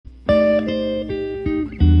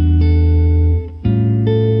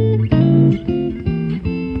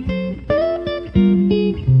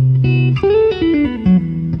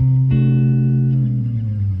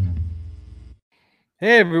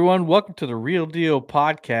Real Deal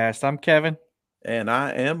Podcast. I'm Kevin. And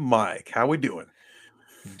I am Mike. How we doing?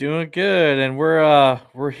 Doing good, and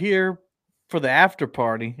we're here for the after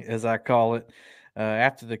party, as I call it,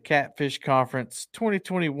 after the Catfish Conference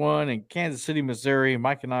 2021 in Kansas City, Missouri.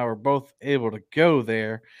 Mike and I were both able to go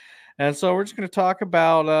there, and so we're just going to talk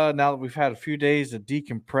about now that we've had a few days to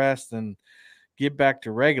decompress and get back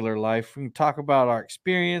to regular life. We can talk about our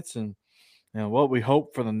experience and what we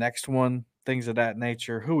hope for the next one, things of that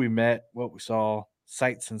nature, who we met, what we saw,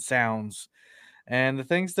 sights and sounds, and the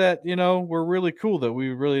things that, were really cool that we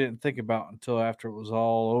really didn't think about until after it was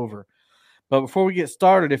all over. But before we get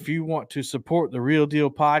started, if you want to support the Real Deal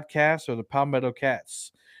Podcast or the Palmetto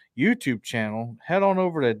Cats YouTube channel, head on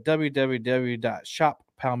over to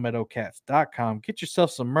www.shoppalmettocats.com. Get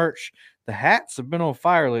yourself some merch. The hats have been on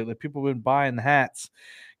fire lately. People have been buying the hats.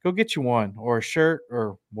 Go get you one or a shirt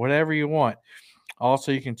or whatever you want.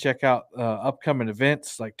 Also, you can check out upcoming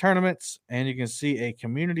events like tournaments, and you can see a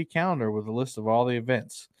community calendar with a list of all the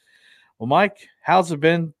events. Well, Mike, how's it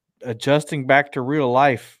been adjusting back to real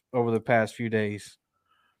life over the past few days?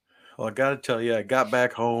 Well, I got to tell you, I got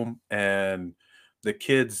back home and the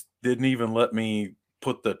kids didn't even let me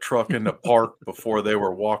put the truck in the park before they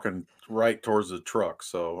were walking right towards the truck.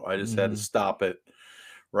 So I just had to stop it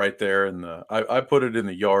right there. And I put it in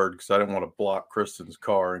the yard because I didn't want to block Kristen's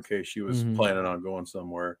car in case she was planning on going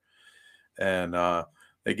somewhere. And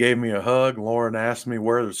they gave me a hug. Lauren asked me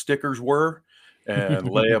where the stickers were. And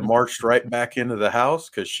Leah marched right back into the house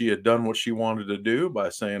because she had done what she wanted to do by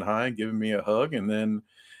saying hi and giving me a hug. And then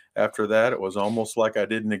after that, it was almost like I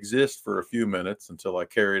didn't exist for a few minutes until I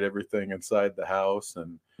carried everything inside the house.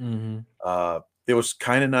 And it was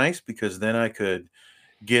kind of nice because then I could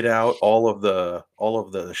get out all of the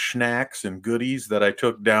snacks and goodies that I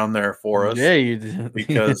took down there for us. Yeah, you did.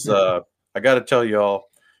 Because I got to tell y'all,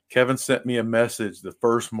 Kevin sent me a message the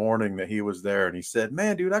first morning that he was there, and he said,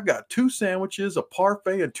 "Man, dude, I got 2 sandwiches, a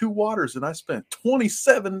parfait, and 2 waters, and I spent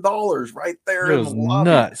 $27 right there It in the was lobby."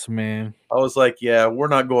 nuts, man. I was like, "Yeah, we're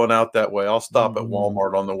not going out that way. I'll stop at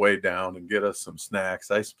Walmart on the way down and get us some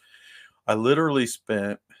snacks." I literally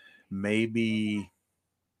spent maybe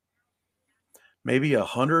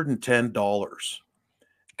 $110.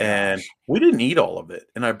 And we didn't eat all of it.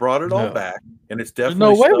 And I brought it all back. And it's There's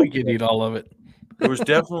definitely no way we could eat all of it. It was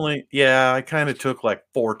definitely, yeah, I kind of took like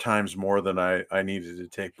 4 times more than I needed to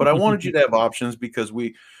take. But I wanted you to have options because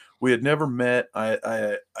we had never met.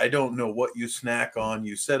 I don't know what you snack on.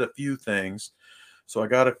 You said a few things. So I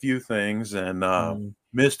got a few things and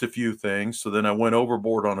missed a few things. So then I went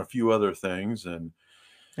overboard on a few other things. And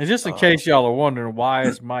just in case y'all are wondering, why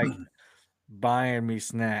is Mike buying me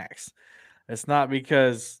snacks? It's not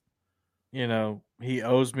because, he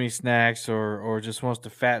owes me snacks or just wants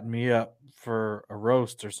to fatten me up for a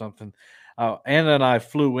roast or something. Anna and I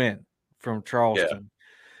flew in from Charleston,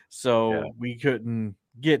 so we couldn't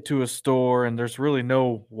get to a store, and there's really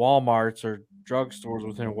no Walmarts or drugstores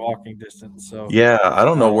within walking distance. So yeah, I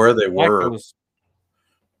don't know where they were,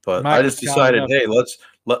 but I just decided, hey,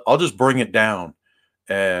 I'll just bring it down.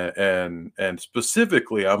 And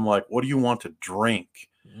specifically, I'm like, what do you want to drink?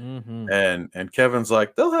 And Kevin's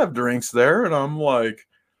like, they'll have drinks there. And I'm like,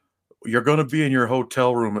 you're going to be in your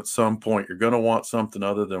hotel room at some point. You're going to want something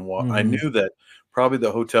other than water. I knew that probably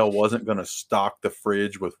the hotel wasn't going to stock the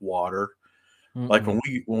fridge with water. Like when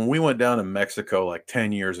we went down to Mexico like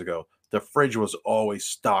 10 years ago, the fridge was always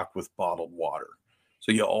stocked with bottled water.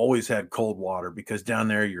 So you always had cold water because down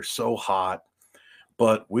there you're so hot.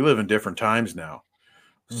 But we live in different times now.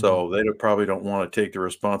 So they probably don't want to take the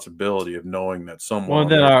responsibility of knowing that someone. Well,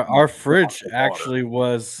 then our fridge actually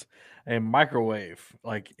was a microwave.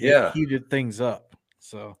 Like it heated things up.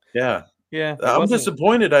 So yeah. I'm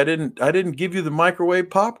disappointed I didn't give you the microwave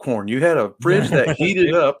popcorn. You had a fridge that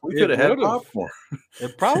heated up. We could have had popcorn.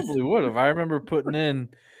 It probably would have. I remember putting in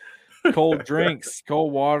cold drinks,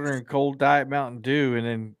 cold water, and cold Diet Mountain Dew, and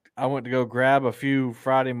then I went to go grab a few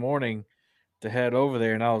Friday morning to head over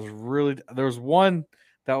there, and there was one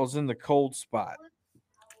that was in the cold spot.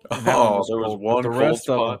 There was one cold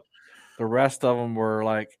spot. The rest of them were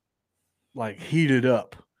like heated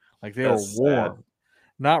up, like they were warm,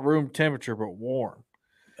 not room temperature, but warm.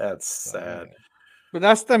 That's sad. But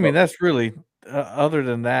that's really other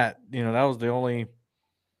than that, that was the only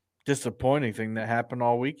disappointing thing that happened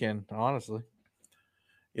all weekend, honestly.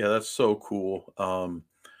 Yeah, that's so cool.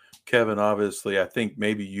 Kevin, obviously, I think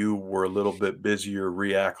maybe you were a little bit busier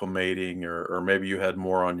reacclimating, or maybe you had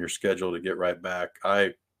more on your schedule to get right back.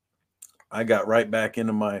 I got right back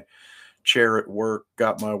into my chair at work,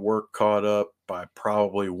 got my work caught up by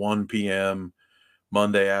probably 1 p.m.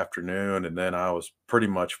 Monday afternoon, and then I was pretty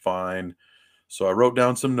much fine. So I wrote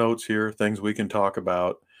down some notes here, things we can talk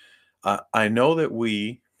about. I know that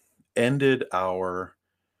we ended our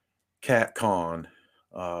Cat Con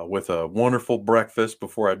with a wonderful breakfast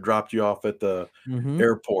before I dropped you off at the Mm-hmm.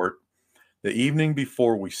 airport. The evening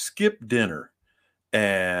before, we skipped dinner,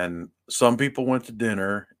 and some people went to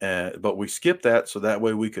dinner, but we skipped that so that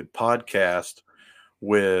way we could podcast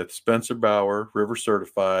with Spencer Bauer, River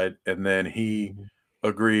Certified, and then he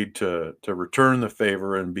agreed to return the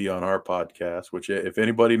favor and be on our podcast. Which, if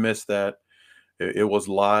anybody missed that, it was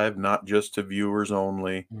live, not just to viewers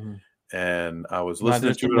only. Mm-hmm. And I was Not listening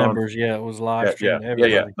just to the it on members. Yeah, it was live streamed to yeah,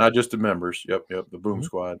 everybody. not just the members. Yep, the Boom Mhm.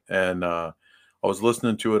 Squad. And I was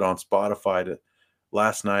listening to it on Spotify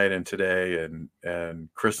last night and today, and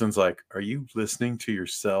Kristen's like, "Are you listening to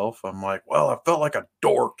yourself?" I'm like, "Well, I felt like a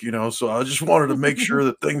dork, so I just wanted to make sure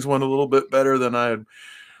that things went a little bit better than I had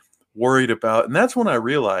worried about." And that's when I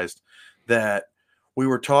realized that we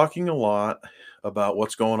were talking a lot about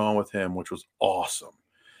what's going on with him, which was awesome.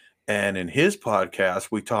 And in his podcast,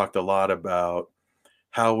 we talked a lot about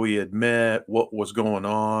how we had met, what was going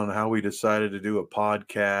on, how we decided to do a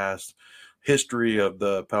podcast, history of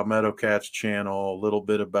the Palmetto Cats channel, a little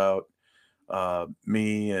bit about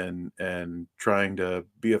me and trying to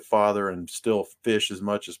be a father and still fish as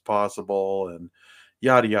much as possible, and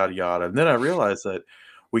yada yada yada. And then I realized that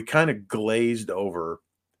we kind of glazed over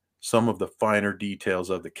some of the finer details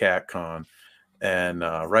of the CatCon, and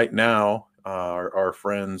right now our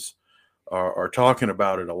friends are talking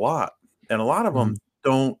about it a lot, and a lot of them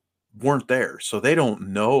weren't there, so they don't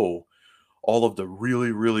know all of the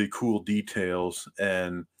really really cool details.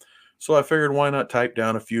 And so I figured, why not type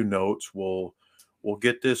down a few notes? We'll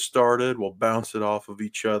get this started. We'll bounce it off of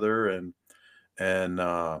each other, and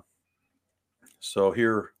so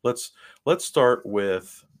here let's start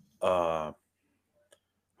with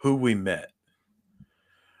who we met.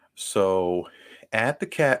 So at the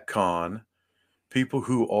CatCon, people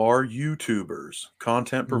who are YouTubers,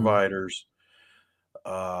 content providers.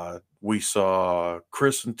 We saw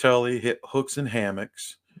Chris and Telly hit Hooks and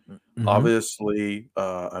Hammocks. Obviously,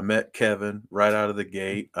 I met Kevin right out of the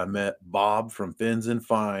gate. I met Bob from Fins and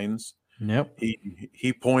Fines. Yep.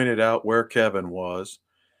 He pointed out where Kevin was,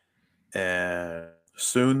 and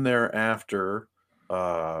soon thereafter,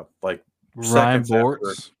 like Ryan seconds after,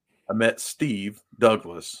 Bortz. I met Steve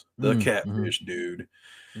Douglas, the Mm-hmm. catfish dude,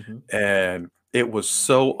 and it was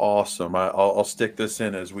so awesome. I'll stick this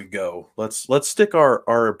in as we go. Let's stick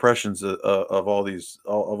our impressions of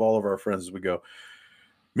all of our friends as we go.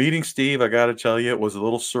 Meeting Steve, I got to tell you, it was a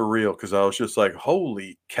little surreal because I was just like,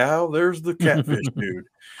 "Holy cow, there's the catfish dude,"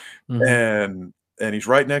 and he's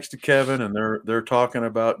right next to Kevin, and they're talking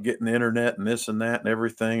about getting the internet and this and that and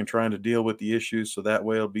everything, and trying to deal with the issues so that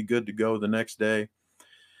way it'll be good to go the next day.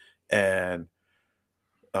 And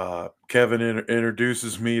Kevin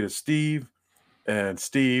introduces me to Steve, and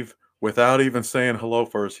Steve, without even saying hello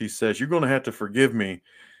first, he says, "You're going to have to forgive me."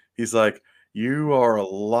 He's like, "You are a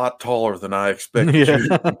lot taller than I expected you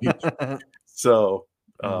to be." So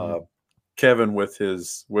Kevin, with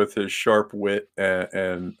his sharp wit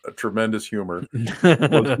and a tremendous humor,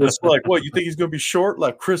 was just like, "What, you think he's going to be short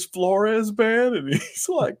like Chris Flores, man?" And he's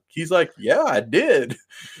like, "Yeah, I did."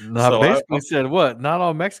 No, So basically said what? Not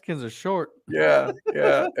all Mexicans are short. yeah,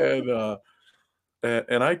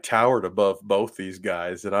 and I towered above both these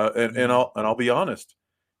guys, and I'll be honest,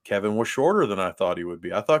 Kevin was shorter than I thought he would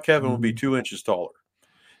be. I thought Kevin would be 2 inches taller,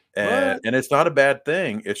 and What? it's not a bad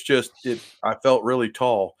thing. It's just I felt really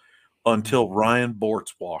tall until Ryan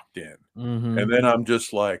Bortz walked in, and then I'm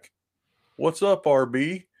just like, "What's up,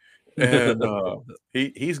 RB?" And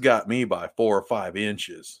he's got me by 4 or 5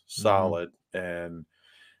 inches solid, and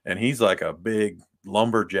he's like a big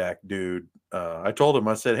lumberjack dude. I told him,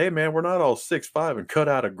 I said, "Hey man, we're not all 6'5" and cut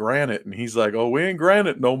out of granite." And he's like, "Oh, we ain't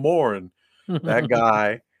granite no more." And that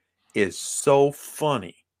guy is so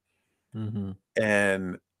funny.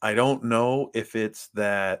 And I don't know if it's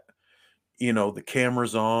that, the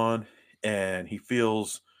camera's on and he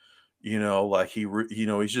feels, like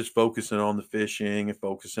he's just focusing on the fishing and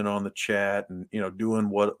focusing on the chat and, doing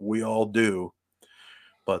what we all do.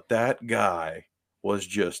 But that guy was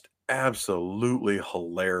just absolutely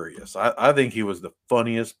hilarious. I think he was the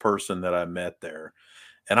funniest person that I met there.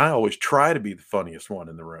 And I always try to be the funniest one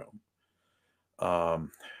in the room.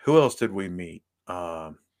 Who else did we meet?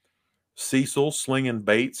 Cecil Slinging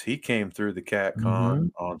Baits. He came through the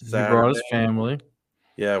CatCon on He brought his Saturday. family.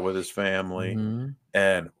 Yeah, with his family.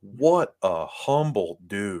 And what a humble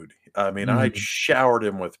dude. I mean, I showered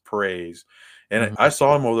him with praise. And I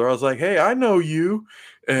saw him over there. I was like, "Hey, I know you."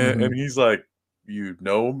 And he's like, "You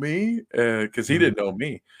know me?" Because he didn't know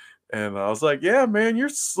me. And I was like, yeah, man, you're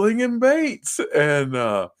slinging baits. And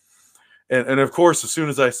of course, as soon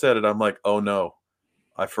as I said it, I'm like, oh no,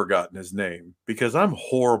 I've forgotten his name because I'm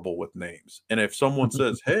horrible with names. And if someone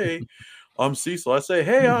says, hey, I'm Cecil, I say,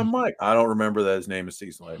 hey, I'm Mike. I don't remember that his name is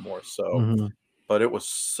Cecil anymore. So, Mhm, but it was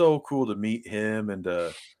so cool to meet him and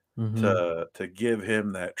mhm. to give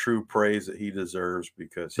him that true praise that he deserves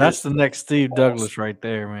because his That's the stuff next is Steve awesome. Douglas right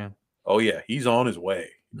there, man. Oh yeah, he's on his way.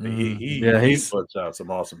 Yeah, He he's puts out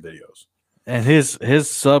some awesome videos. and his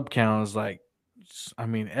sub count is like I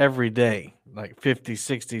mean, every day, like 50,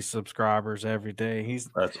 60 subscribers every day.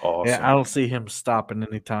 That's Yeah, I awesome. don't see him stopping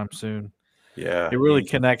anytime soon. Yeah, He really he's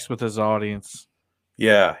connects with his audience.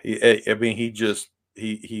 yeah. I mean, he just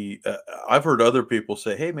he. I've heard other people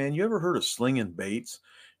say, "Hey, man, you ever heard of slinging baits?"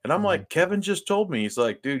 And I'm Mhm, like, Kevin just told me. He's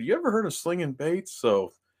like, "Dude, you ever heard of slinging baits?"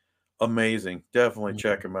 So amazing. Definitely mhm.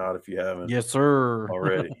 check him out if you haven't Yes, sir.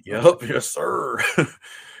 already. Yep, yes, sir.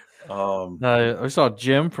 um, I saw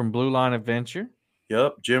Jim from Blue Line Adventure.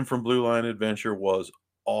 yep. Jim from Blue Line Adventure was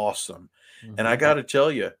awesome, and I Mhm. got to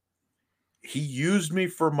tell you, he used me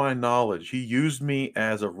for my knowledge. He used me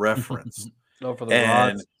as a reference. Oh, for the And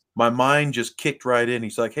rods. my mind just kicked right in.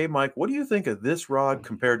 He's like, "Hey, Mike, what do you think of this rod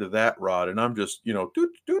compared to that rod?" And I'm just, doot,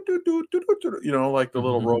 doot, doot, doot, doot, doot, doot, like the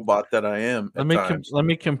little robot that I am at times. Let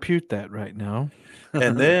me compute that right now.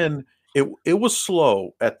 And then it was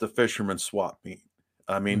slow at the fisherman swap meet.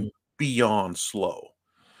 I Mhm, mean, beyond slow.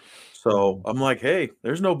 So mhm, I'm like, "Hey,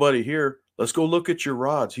 there's nobody here. Let's go look at your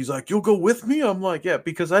rods." He's like, "You'll go with me?" I'm like, "Yeah,"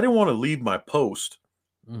 because I didn't want to leave my post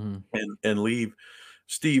mhm, and leave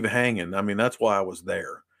Steve hanging. I mean, that's why I was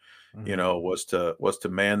there. mhm, Was to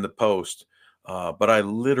man the post. But I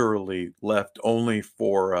literally left only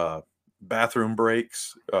for bathroom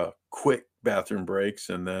breaks, quick bathroom breaks,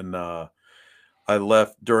 and then I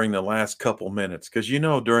left during the last couple minutes because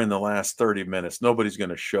during the last 30 minutes nobody's going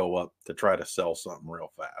to show up to try to sell something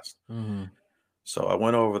real fast. mhm, So I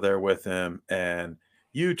went over there with him, and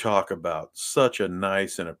you talk about such a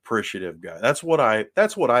nice and appreciative guy. That's what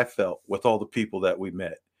I felt with all the people that we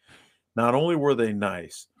met. Not only were they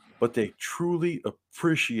nice, but they truly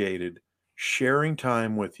appreciated sharing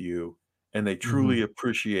time with you, and they mhm, truly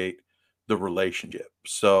appreciate the relationship.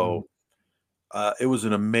 mhm. So it was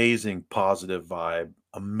an amazing positive vibe,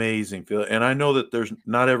 amazing feel. And I know that there's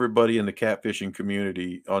not everybody in the catfishing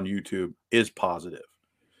community on YouTube is positive.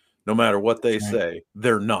 No matter what they Right. say,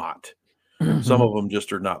 they're not. Some of Mhm, them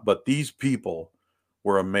just are not. But these people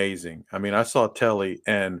were amazing. I mean, I saw Telly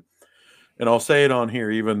and I'll say it on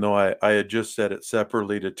here, even though I had just said it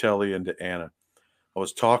separately to Telly and to Anna. I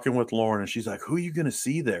was talking with Lauren, and she's like, "Who are you going to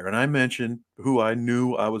see there?" And I mentioned who I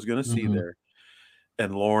knew I was going to see mhm. there.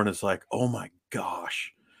 And Lauren is like, "Oh my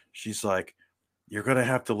gosh." She's like, "You're going to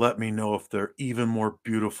have to let me know if they're even more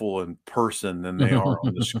beautiful in person than they are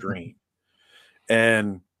on the screen."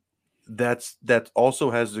 And that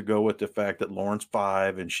also has to go with the fact that Lauren's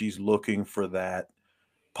 5 and she's looking for that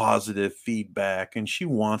positive feedback and she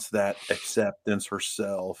wants that acceptance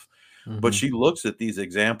herself, but Mhm, she looks at these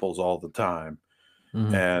examples all the time.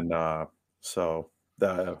 mhm. And so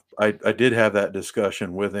I did have that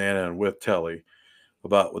discussion with Anna and with Telly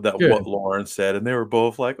about that what Good. Lauren said, and they were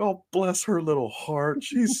both like, "Oh, bless her little heart,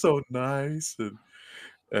 she's so nice,"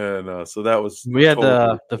 and so that was We had totally.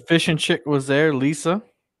 the fishing chick was there, Lisa.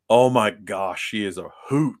 Oh my gosh, she is a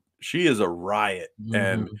hoot. She is a riot,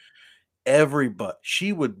 and Mhm, everybody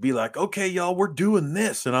she would be like, "Okay, y'all, we're doing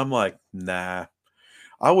this," and I'm like, "Nah."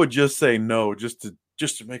 I would just say no just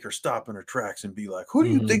to make her stop in her tracks and be like, "Who do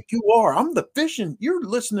you mhm. think you are? I'm the fishing you're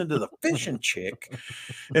listening to the fishing chick,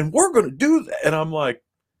 and we're gonna do that." And I'm like,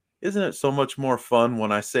 "Isn't it so much more fun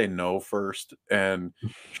when I say no first?" And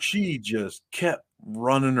she just kept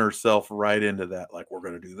running herself right into that, like, "We're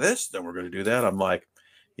gonna do this, then we're gonna do that." I'm like,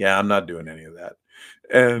 "Yeah, I'm not doing any of that."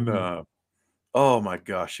 And, Mhm, oh my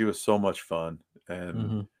gosh, she was so much fun,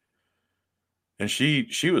 and mhm, and she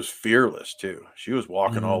was fearless too. She was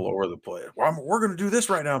walking mhm. all over the place. "Well, we're gonna do this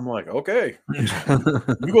right now." I'm like, "Okay,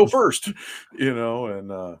 you go first,"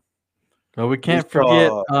 and Well, we saw we can't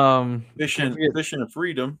forget Fishing and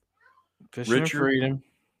Freedom, Fishing and Richard, Freedom.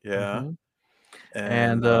 yeah, Mhm.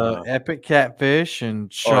 and And, Epic Catfish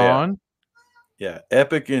and oh yeah, Sean. yeah,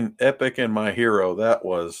 Epic and My Hero.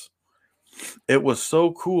 It was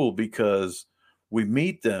so cool because we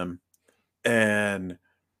meet them and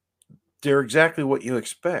they're exactly what you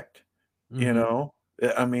expect, you Mhm, know?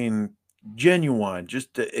 I mean, genuine,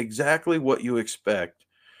 just exactly what you expect.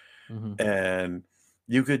 mhm. And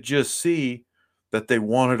you could just see that they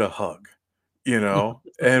wanted a hug,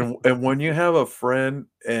 And when you have a friend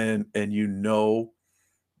and you know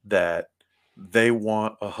that they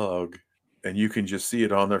want a hug, and you can just see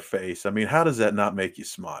it on their face. I mean, how does that not make you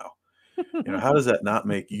smile? How does that not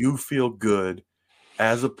make you feel good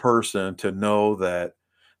as a person to know that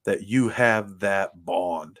you have that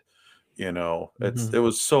bond? It Mhm.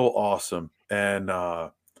 was so awesome. And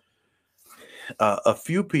a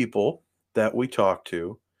few people that we talked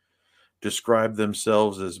to described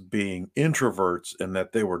themselves as being introverts and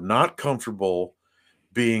that they were not comfortable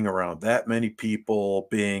being around that many people,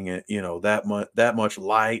 being that much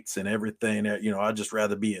lights and everything. I'd just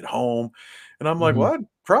rather be at home. And I'm like, Mhm. well, I'd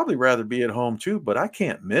probably rather be at home too, but I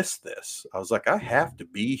can't miss this. I was like, I have to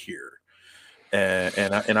be here,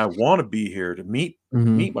 and I want to be here to meet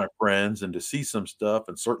Mhm. my friends and to see some stuff,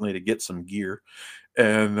 and certainly to get some gear.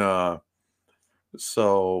 And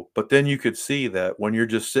but then you could see that when you're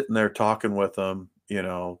just sitting there talking with them,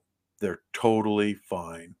 they're totally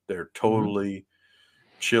fine. They're Mhm. totally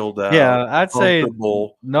chilled out, Yeah, I'd say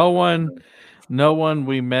comfortable. no one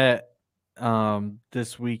we met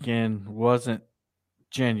this weekend wasn't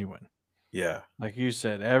genuine. Yeah, Like you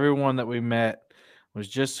said, everyone that we met was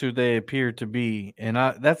just who they appeared to be. And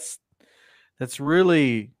that's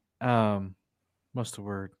really what's the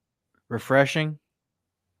word? Refreshing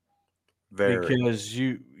very. because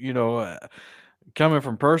coming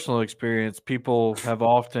from personal experience, people have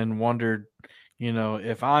often wondered,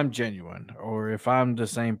 if I'm genuine or if I'm the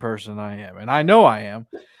same person I am. And I know I am,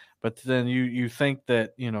 but then you think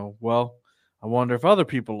that, well, I wonder if other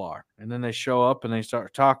people are. And then they show up and they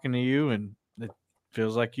start talking to you and it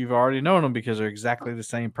feels like you've already known them because they're exactly the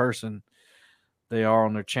same person they are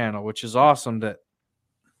on their channel, which is awesome that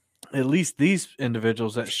at least these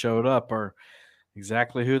individuals that showed up are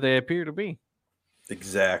exactly who they appear to be, you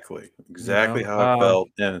Exactly know. how I felt.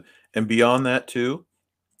 And beyond that too,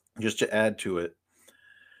 just to add to it,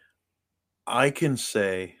 I can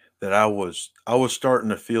say that I was starting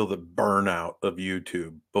to feel the burnout of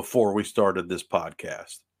YouTube before we started this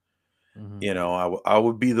podcast. Mhm. I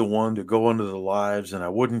would be the one to go into the lives and I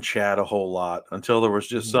wouldn't chat a whole lot until there was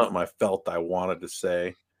just Mhm. something I felt I wanted to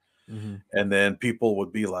say. Mhm. And then people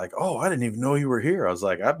would be like, "Oh, I didn't even know you were here." I was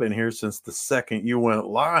like, "I've been here since the second you went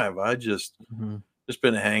live. I Mhm. just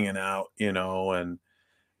been hanging out, and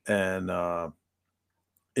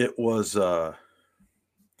it was uh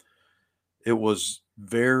it was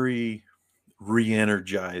very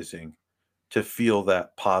re-energizing to feel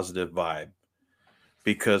that positive vibe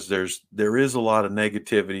because there is a lot of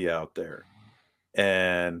negativity out there,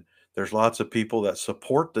 and there's lots of people that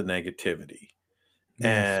support the negativity.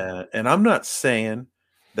 Yes. And I'm not saying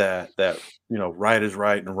that right is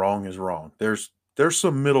right and wrong is wrong. There's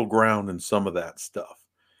some middle ground in some of that stuff,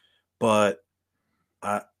 but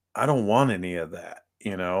I I don't want any of that.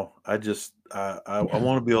 I just I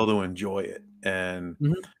want to be able to enjoy it,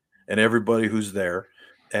 Mhm. and everybody who's there,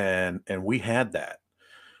 and we had that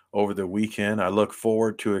over the weekend. I look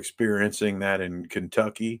forward to experiencing that in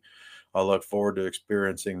Kentucky. I look forward to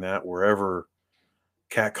experiencing that wherever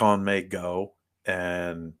CatCon may go,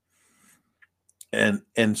 and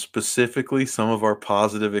and specifically some of our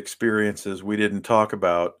positive experiences we didn't talk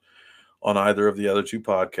about on either of the other two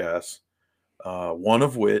podcasts. One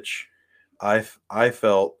of which I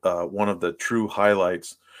felt one of the true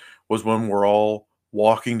highlights was when we're all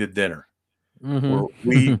walking to dinner. Where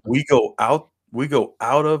Mhm. we go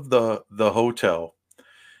out of the hotel,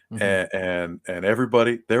 Mhm. and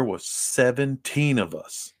everybody, there was 17 of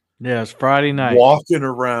us Yeah, it's Friday night. walking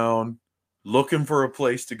around looking for a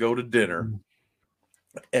place to go to dinner, Mhm.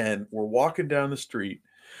 and we're walking down the street,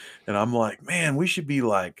 and I'm like, man, we should be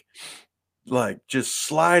like just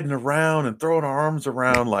sliding around and throwing our arms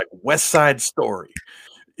around like West Side Story,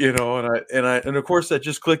 and of course that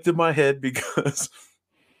just clicked in my head because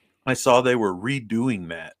I saw they were redoing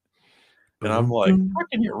that. And I'm Ba-dum, like, dum, how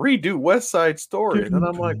can you redo West Side Story? And then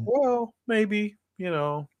doo-dum, I'm like, dum, well, maybe,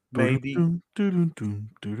 ba-dum, maybe. dum, doo-dum, dum,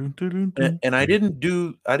 doo-dum, doo-dum, And, dum, and I dum.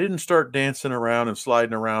 didn't start dancing around and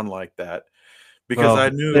sliding around like that because I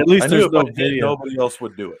Well, knew at I least knew there's if I no did, video. nobody else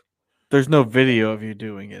would do it. There's no video of you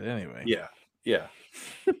doing it anyway. Yeah, yeah.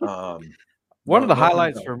 Um, One of no, the no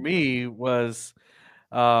highlights doubt. for me was,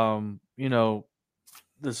 um, you know,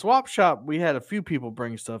 the swap shop. We had a few people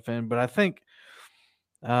bring stuff in, but I think,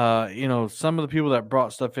 some of the people that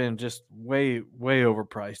brought stuff in just way, way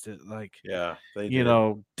overpriced it. Like, Yeah, they did.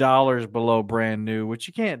 dollars below brand new, which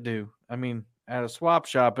you can't do. I mean, at a swap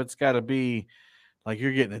shop, it's got to be like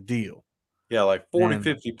you're getting a deal. Yeah, like 40, And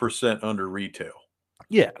 50% under retail.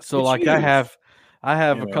 yeah, so It's like I huge, have I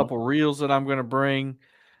have you a know. couple reels that I'm gonna bring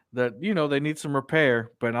that they need some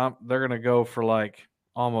repair, but they're gonna go for like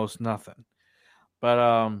almost nothing.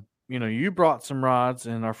 But you brought some rods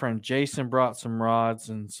and our friend Jason brought some rods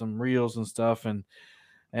and some reels and stuff, and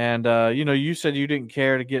And you said you didn't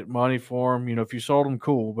care to get money for them. If you sold them,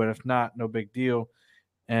 cool, but if not, no big deal.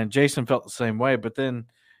 And Jason felt the same way. But then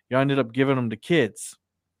you ended up giving them to kids,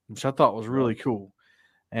 which I thought was really cool.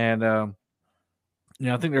 And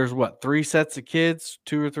I think there's three sets of kids,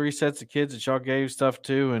 two or three sets of kids that y'all gave stuff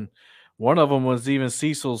to, and one of them was even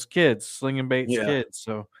Cecil's kids, Slinging Bait's kids.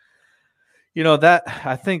 So, that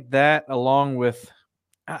I think that along with,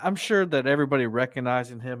 I'm sure that everybody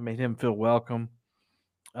recognizing him made him feel welcome.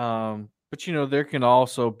 But there can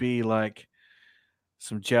also be like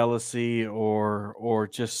some jealousy or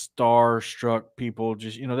just starstruck people.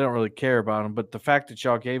 Just they don't really care about him. But the fact that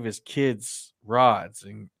y'all gave his kids rods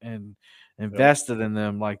and invested in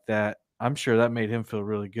them like that, I'm sure that made him feel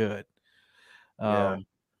really good. And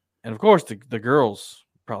of course the girls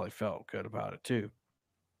probably felt good about it too.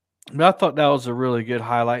 But I thought that was a really good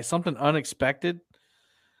highlight, something unexpected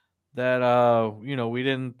that we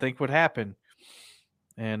didn't think would happen.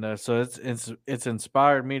 And so it's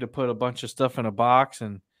inspired me to put a bunch of stuff in a box,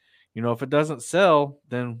 and if it doesn't sell,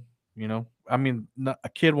 then a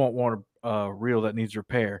kid won't want a reel that needs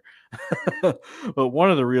repair, but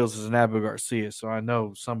one of the reels is an Abu Garcia, so I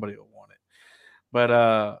know somebody will want it.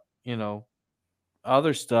 But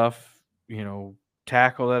other stuff,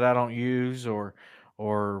 tackle that I don't use or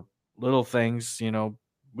little things,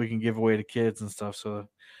 we can give away to kids and stuff. So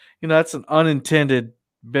that's an unintended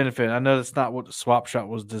benefit. I know that's not what the swap shop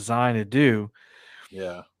was designed to do.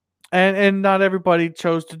 Yeah. And not everybody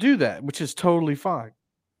chose to do that, which is totally fine.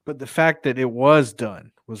 But the fact that it was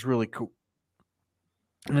done was really cool.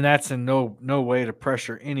 And that's in no way to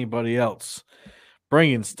pressure anybody else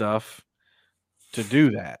bringing stuff to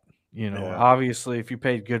do that. Obviously, if you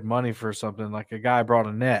paid good money for something, like a guy brought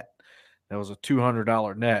a net that was a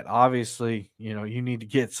 $200 net, obviously, you need to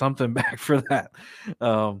get something back for that.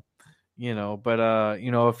 But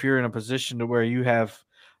if you're in a position to where you have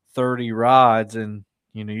 30 rods and,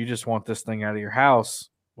 you just want this thing out of your house,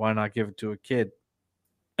 why not give it to a kid?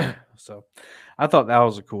 So I thought that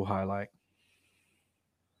was a cool highlight.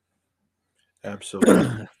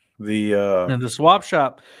 Absolutely. And the swap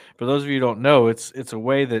shop, for those of you who don't know, it's a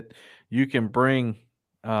way that you can bring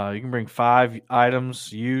 5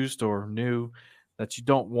 items used or new that you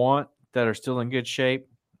don't want, that are still in good shape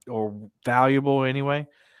or valuable anyway,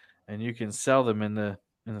 and you can sell them in the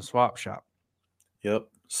swap shop. Yep.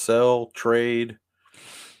 Sell, trade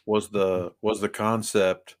was the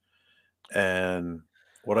concept. And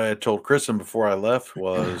what I had told Kristen before I left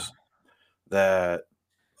was that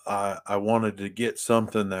I wanted to get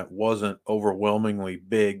something that wasn't overwhelmingly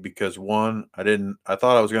big, because one, I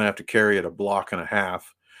thought I was going to have to carry it a block and a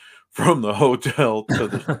half from the hotel to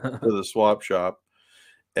the swap shop.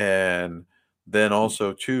 And then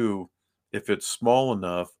also too, if it's small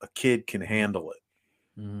enough, a kid can handle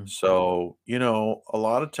it. Mm-hmm. So, a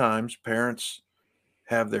lot of times parents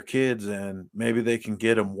have their kids and maybe they can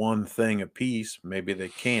get them one thing a piece. Maybe they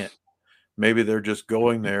can't. Maybe they're just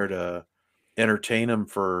going there to entertain them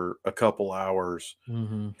for a couple hours.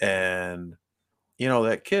 Mm-hmm. And,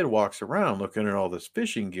 that kid walks around looking at all this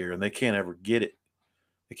fishing gear and they can't ever get it.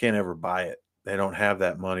 They can't ever buy it. They don't have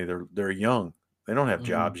that money. They're young. They don't have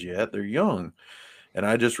jobs yet. They're young. And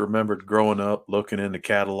I just remembered growing up looking into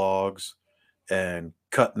catalogs and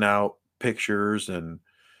cutting out pictures and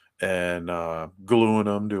gluing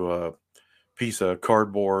them to a piece of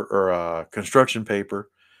cardboard or construction paper.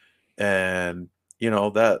 And,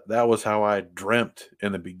 that was how I dreamt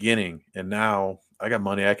in the beginning. And now I got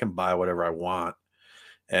money. I can buy whatever I want.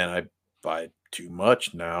 And I buy too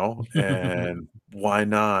much now. And why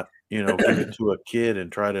not, give it to a kid and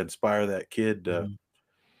try to inspire that kid to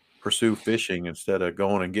pursue fishing instead of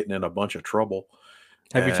going and getting in a bunch of trouble.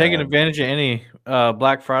 Have you taken advantage of any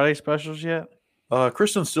Black Friday specials yet?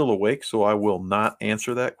 Kristen's still awake, so I will not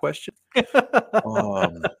answer that question.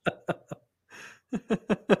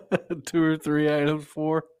 2 or 3 items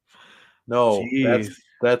for? No,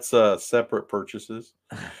 that's separate purchases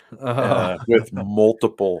with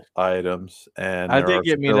multiple items. And I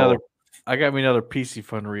got me another PC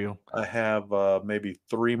Fun reel. I have maybe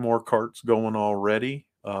 3 more carts going already.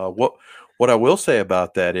 What I will say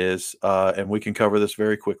about that is, and we can cover this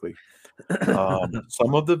very quickly.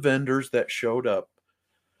 Some of the vendors that showed up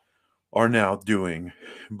are now doing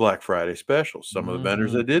Black Friday specials. Some of the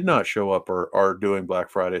vendors that did not show up are doing Black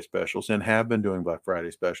Friday specials and have been doing Black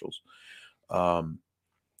Friday specials.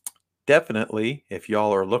 Definitely, if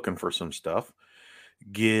y'all are looking for some stuff,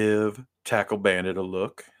 give Tackle Bandit a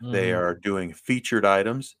look. They are doing featured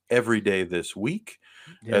items every day this week,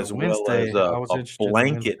 as Wednesday, well as a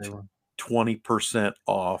blanket 20%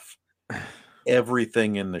 off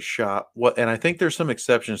everything in the shop. And I think there's some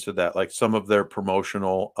exceptions to that, like some of their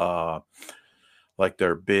promotional, like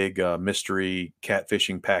their big mystery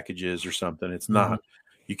catfishing packages or something. It's Mhm. not.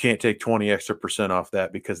 You can't take 20 extra percent off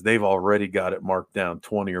that because they've already got it marked down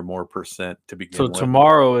 20 or more percent to So begin with.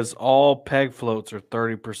 tomorrow is all peg floats are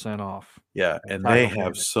 30% off. Yeah, at and they Tackle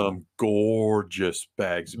have Bandit. some gorgeous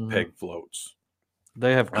bags of Mhm. peg floats.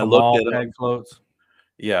 They have I looked Kamal at peg them. floats.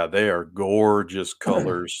 Yeah, they are gorgeous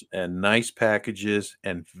colors and nice packages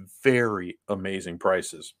and very amazing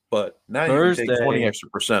prices. But now you can take 20 Thursday extra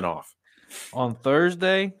percent off. on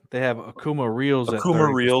Thursday, they have Akuma Reels at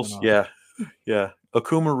Akuma 30% Reels, off. yeah, yeah.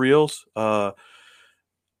 Akuma Reels.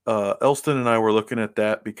 Elston and I were looking at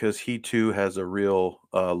that because he too has a real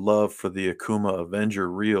love for the Akuma Avenger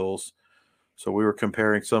reels. So we were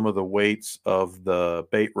comparing some of the weights of the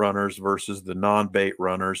bait runners versus the non-bait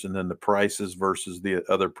runners, and then the prices versus the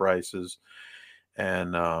other prices.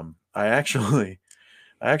 And I actually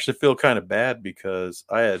feel kind of bad because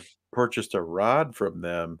I had purchased a rod from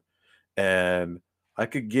them, and I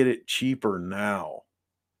could get it cheaper now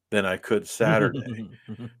than I could Saturday.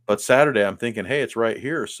 But Saturday, I'm thinking, hey, it's right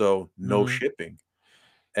here, so no Mhm. shipping.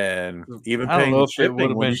 And even I don't paying know the if it would shipping,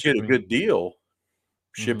 have when been you get a shipping. good deal, Mhm.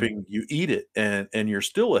 shipping, you eat it and you're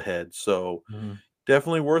still ahead. So Mhm.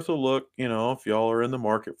 definitely worth a look, if y'all are in the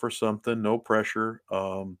market for something, no pressure.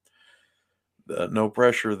 No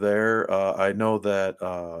pressure there. I know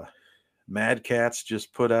that Mad Cats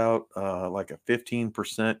just put out like a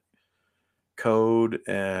 15% code,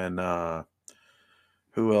 and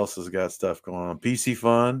who else has got stuff going on? PC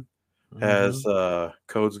Fun has Mhm.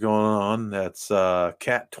 codes going on. That's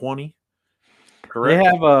Cat 20, They correct?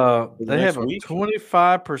 have a For the they have next a week.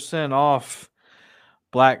 25% off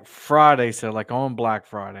Black Friday sale, like on Black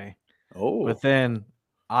Friday. But Oh, then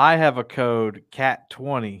I have a code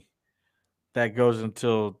CAT20 that goes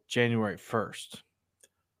until January 1st.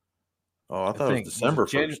 oh, I I thought it was think was it December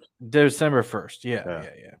Janu 1st. December 1st. Yeah, Yeah.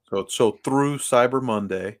 yeah, yeah. So through Cyber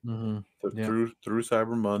Monday, Mhm. Yep. through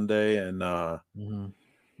Cyber Monday, and Mhm.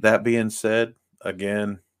 that being said,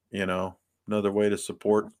 again, another way to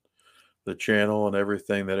support the channel and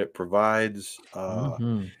everything that it provides.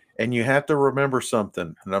 Mhm. And you have to remember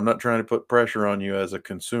something, and I'm not trying to put pressure on you as a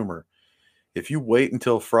consumer. If you wait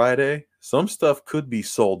until Friday, some stuff could be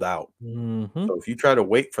sold out. Mhm. So if you try to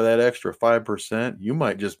wait for that extra 5%, you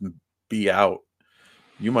might just be out.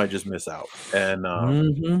 You might just miss out. And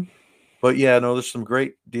Mhm. but yeah, no, there's some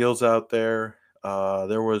great deals out there.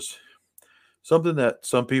 There was something that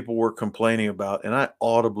some people were complaining about, and I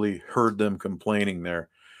audibly heard them complaining there,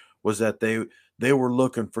 was that they were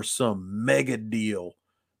looking for some mega deal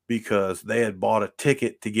because they had bought a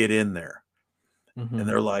ticket to get in there. And Mhm.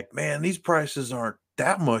 they're like, "Man, these prices aren't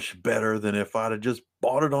that much better than if I'd have just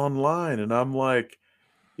bought it online." And I'm like,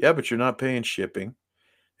 "Yeah, but you're not paying shipping.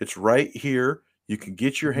 It's right here. You can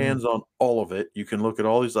get your Mhm. hands on all of it. You can look at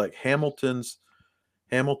all these like Hamilton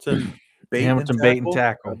Bait and Hamilton Bait and Tackle, I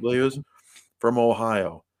Tackle. believe it is from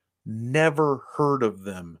Ohio. Never heard of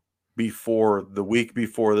them before the week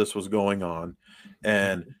before this was going on,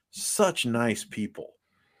 and such nice people.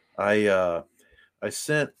 I uh I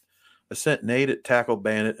sent I sent Nate at Tackle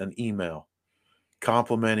Bandit an email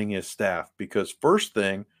complimenting his staff because first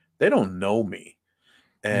thing, they don't know me.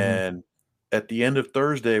 Mhm. And at the end of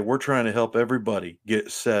Thursday, we're trying to help everybody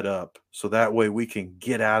get set up so that way we can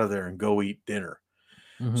get out of there and go eat dinner.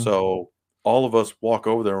 Mhm. So all of us walk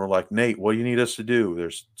over there and we're like, Nate, what do you need us to do?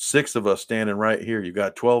 There's 6 of us standing right here. You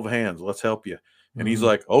got 12 hands. Let's help you. And he's Mhm.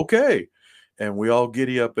 like, okay. And we all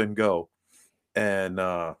giddy up and go. And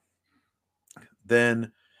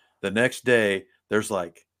then the next day, there's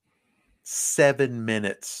like 7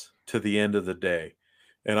 minutes to the end of the day.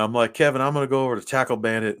 And I'm like, Kevin, I'm going to go over to Tackle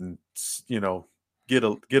Bandit and, get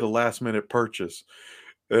a last minute purchase.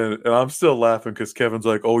 And I'm still laughing because Kevin's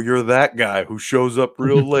like, "Oh, you're that guy who shows up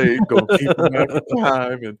real late, gonna keep him after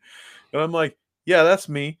time." And I'm like, "Yeah, that's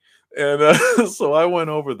me." And so I went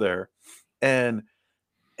over there, and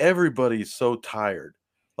everybody's so tired.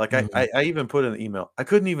 Like Mhm. I even put in an email. I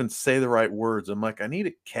couldn't even say the right words. I'm like, I need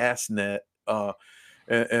a cast net.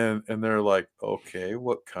 And they're like, okay,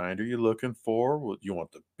 what kind are you looking for? Well, you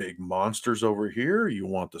want the big monsters over here? You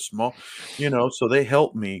want the small, so they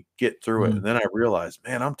helped me get through it. And Mhm. then I realized,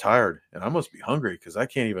 man, I'm tired and I must be hungry because I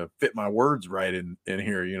can't even fit my words right in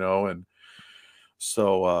here, and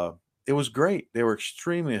so it was great. They were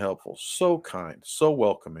extremely helpful, so kind, so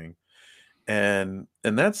welcoming. And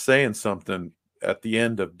that's saying something at the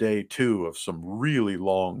end of day 2 of some really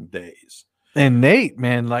long days. And Nate,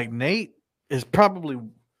 man, like Nate is probably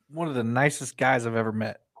one of the nicest guys I've ever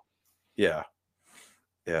met. Yeah.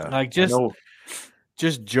 Yeah. Like I know.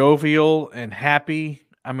 just jovial and happy.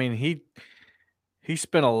 I mean, he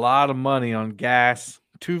spent a lot of money on gas,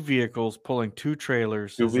 2 vehicles, pulling 2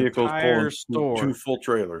 trailers, Two his vehicles entire pulling two store full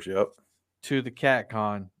trailers. Yep. to the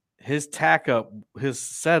CatCon. His tack up, his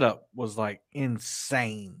setup was like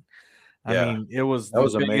insane. I Yeah. mean, it was That the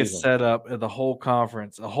was biggest amazing. setup of the whole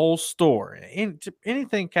conference, a whole store,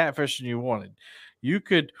 anything catfishing you wanted. You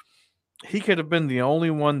could, he could have been the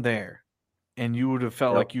only one there, and you would have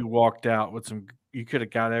felt Yep. like you walked out with some. You could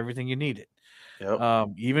have got everything you needed. Yep.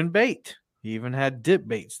 Even bait. He even had dip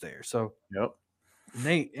baits there. So Yep.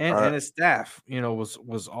 Nate Uh, and his staff,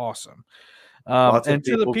 was awesome. Lots of And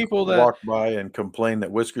to the people people that, walked by and complained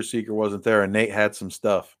that Whisker Seeker wasn't there, and Nate had some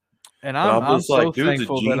stuff. and But I'm I'm just so like, dude's a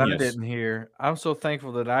thankful that I genius. didn't hear. I'm so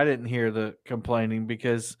thankful that I didn't hear the complaining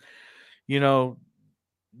because, you know,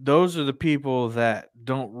 those are the people that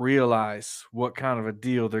don't realize what kind of a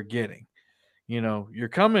deal they're getting. You're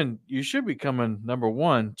coming, you should be coming number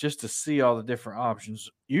one just to see all the different options.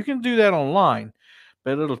 You can do that online,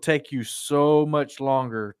 but it'll take you so much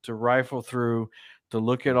longer to rifle through, to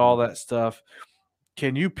look at all Mhm. that stuff.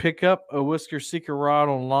 Can you pick up a Whisker Seeker rod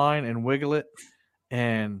online and wiggle it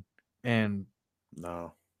and and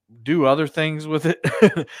No. do other things with it?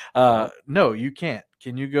 No. No, you can't.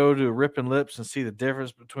 Can you go to Rippin' Lips and see the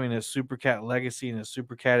difference between a Super Cat Legacy and a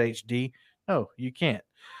Super Cat HD? No, you can't.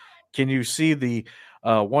 Can you see the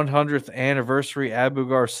 100th anniversary Abu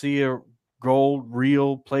Garcia gold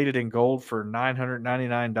reel plated in gold for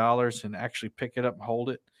 $999 and actually pick it up and hold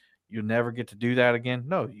it? You'll never get to do that again.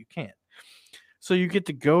 No, you can't. So you get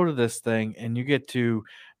to go to this thing and you get to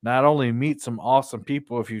not only meet some awesome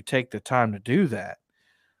people if you take the time to do that,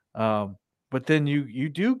 um, but then you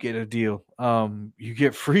do get a deal. You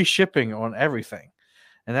get free shipping on everything,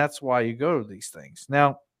 and that's why you go to these things.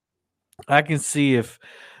 Now, I can see if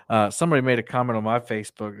somebody made a comment on my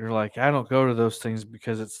Facebook. They're like, I don't go to those things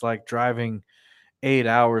because it's like driving 8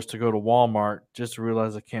 hours to go to Walmart just to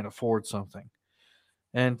realize I can't afford something.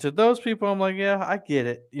 And to those people, I'm like, yeah, I get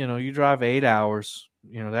it. You drive 8 hours.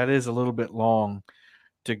 That is a little bit long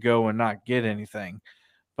to go and not get anything.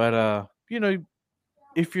 But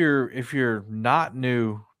if you're not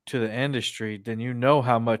new to the industry, then you know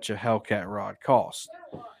how much a Hellcat rod costs.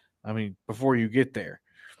 I mean, before you get there.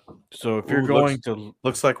 So if you're Ooh, going to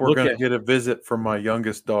looks like we're look gonna at, get a visit from my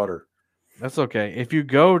youngest daughter. that's okay. If you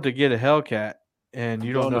go to get a Hellcat and You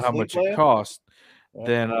you don't going know to how sleep, much it Leia? costs, Yeah.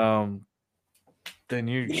 then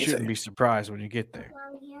you Give me a shouldn't second. be surprised when you get there.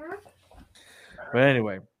 But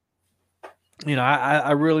anyway,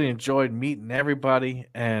 I really enjoyed meeting everybody,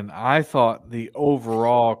 and I thought the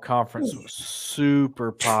overall conference was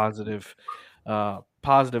super positive.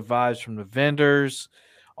 Positive vibes from the vendors.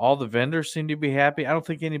 All the vendors seemed to be happy. I don't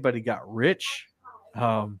think anybody got rich,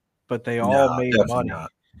 but they No, all made definitely money.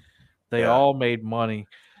 not. They Yeah. all made money,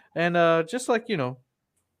 and just like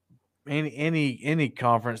any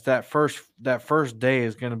conference, that first day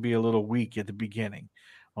is going to be a little weak at the beginning.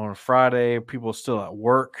 On a Friday, people are still at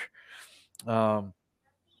work. Um,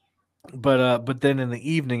 but then in the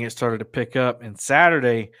evening it started to pick up, and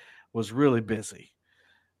Saturday was really busy.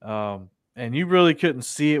 And you really couldn't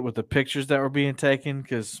see it with the pictures that were being taken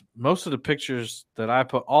because most of the pictures that I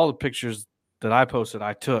put, all the pictures that I posted,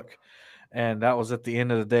 I took, and that was at the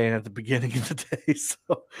end of the day and at the beginning of the day.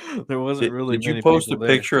 So there wasn't really Did you many post a people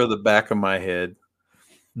there. picture of the back of my head?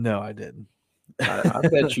 No, I didn't. I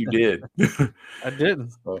bet you did. I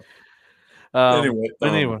didn't. So, anyway,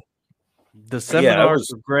 But anyway, the yeah, seminars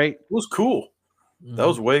were great. it was cool. That Mhm,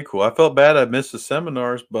 was way cool. I felt bad I missed the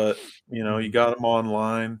seminars, but you mhm, got them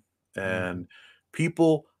online, mhm, and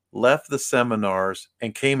people left the seminars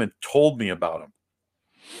and came and told me about them.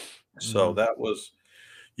 So mhm. that was,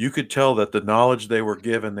 you could tell that the knowledge they were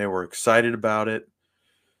given, they were excited about it.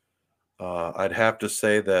 I'd have to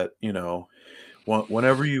say that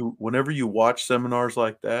whenever you watch seminars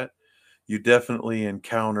like that, you definitely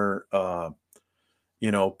encounter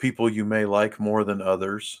people you may like more than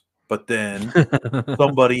others, but then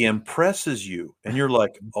somebody impresses you and you're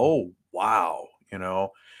like, oh wow,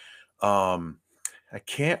 um I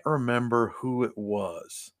can't remember who it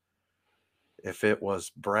was, if it was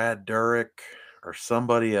Brad Durick or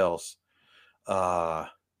somebody else. uh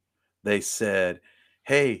they said,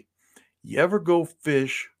 hey, you ever go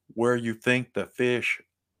fish where you think the fish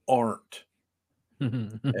aren't?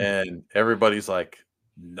 And everybody's like,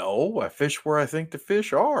 no, I fish where I think the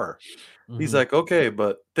fish are. He's Mhm, like, okay,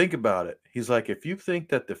 but think about it. He's like, if you think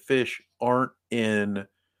that the fish aren't in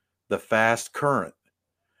the fast current,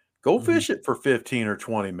 go mhm, fish it for 15 or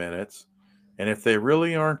 20 minutes. And if they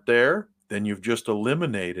really aren't there, then you've just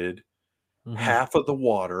eliminated mhm, half of the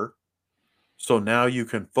water. So now you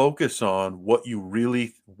can focus on where you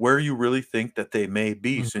really think that they may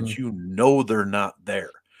be, Mhm, since you know they're not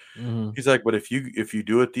there. mhm, He's like, but if you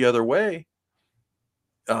do it the other way,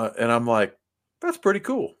 and I'm like, that's pretty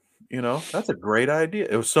cool. That's a great idea.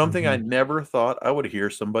 It was something I mhm. never thought I would hear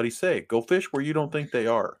somebody say. Go fish where you don't think they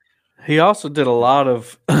are. He also did a lot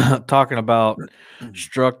of talking about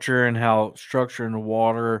structure and how structure in the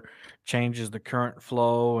water changes the current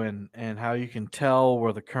flow, and how you can tell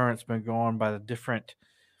where the current's been going by the different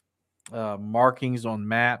markings on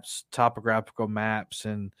maps, topographical maps,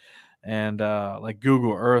 and like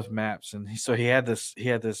Google Earth maps. And so he had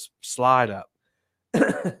this slide up.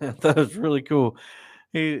 That was really cool.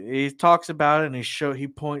 He talks about it, and he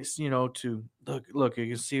points, to look, you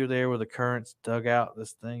can see there where the currents dug out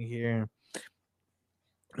this thing here.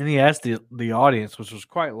 And he asked the audience, which was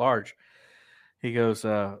quite large. He goes,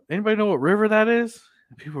 "Anybody know what river that is?"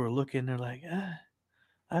 And people were looking. They're like,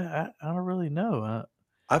 I don't really know.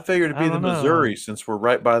 I figured it'd I be the don't know." Missouri, since we're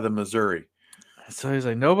right by the Missouri. So he's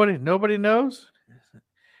like, nobody knows.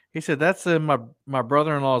 He said that's in my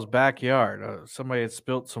brother in law's backyard. Somebody had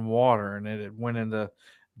spilt some water, and it went into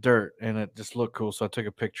dirt, and it just looked cool. So I took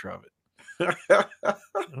a picture of it.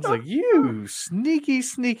 I was like, "You sneaky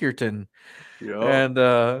sneakerton." Yeah. And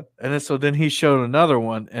then he showed another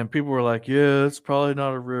one, and people were like, "Yeah, it's probably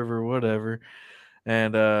not a river, whatever."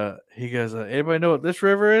 And he goes, "Anybody know what this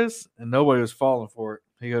river is?" And nobody was falling for it.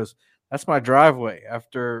 He goes, "That's my driveway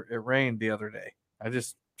after it rained the other day. I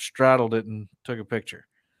just straddled it and took a picture."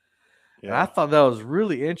 And I Yeah. thought that was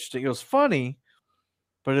really interesting. It was funny,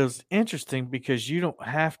 but it was interesting because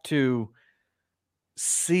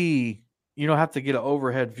see you don't have to get an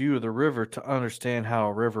overhead view of the river to understand how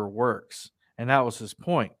a river works. And that was his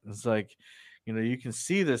point. It's like, you can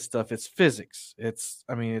see this stuff. It's physics. It's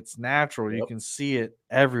natural. You Yep. can see it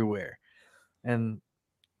everywhere. And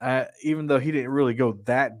even though he didn't really go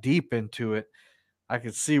that deep into it, I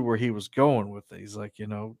could see where he was going with it. He's like,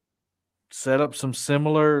 set up some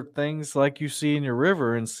similar things like you see in your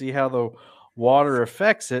river and see how the water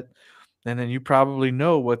affects it. And then you probably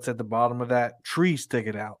know what's at the bottom of that tree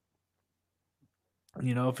sticking out.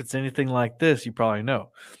 If it's anything like this, you probably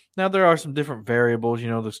know. Now there are some different variables.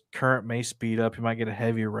 This current may speed up. You might get a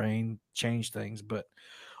heavier rain, change things, but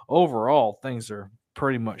overall, things are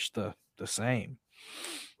pretty much the same.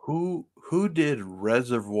 Who did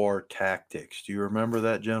Reservoir Tactics? Do you remember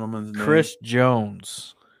that gentleman's name? Chris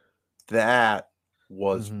Jones. That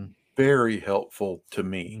was Hmm. very helpful to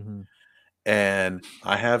me. Hmm. And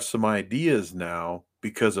I have some ideas now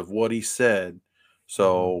because of what he said.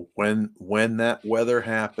 Hmm. So when that weather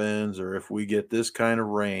happens, or if we get this kind of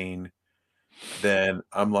rain, then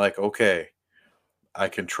I'm like, okay, I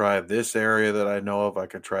can try this area that I know of. I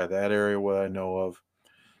can try that area what I know of.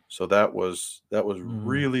 So that was Hmm.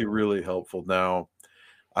 really, really helpful. Now,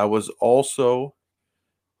 I was also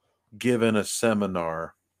given a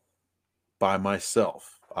seminar by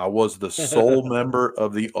myself. I was the sole member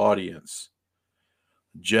of the audience.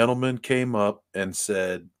 Gentleman came up and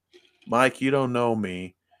said, "Mike, you don't know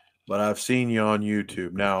me, but I've seen you on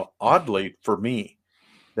YouTube." Now, oddly for me,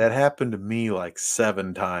 that happened to me like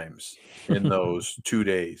 7 times in those 2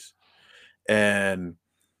 days. And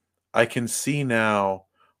I can see now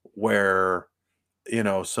where,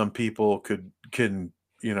 some people can,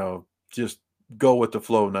 just go with the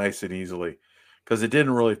flow nice and easily, because it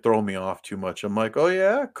didn't really throw me off too much. I'm like, "Oh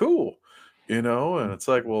yeah, cool." And it's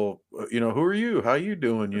like, "Well, who are you? How you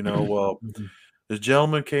doing?" Well, Mhm. this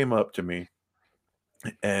gentleman came up to me,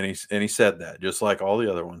 and he said that just like all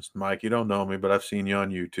the other ones. "Mike, you don't know me, but I've seen you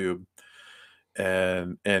on YouTube."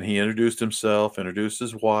 And he introduced himself, introduced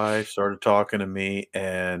his wife, started talking to me,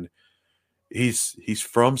 and he's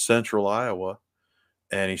from Central Iowa,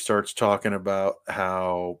 and he starts talking about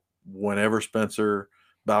how whenever Spencer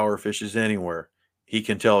Bauer fishes anywhere, he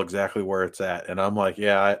can tell exactly where it's at. And I'm like,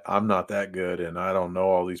 "Yeah, I'm not that good, and I don't know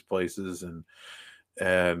all these places." And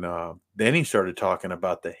then he started talking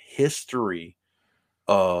about the history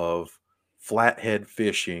of flathead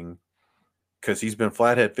fishing, because he's been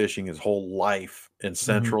flathead fishing his whole life in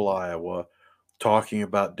Mhm. Central Iowa, talking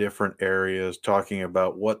about different areas, talking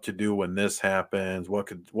about what to do when this happens,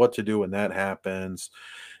 what to do when that happens.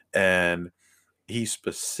 And he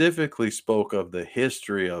specifically spoke of the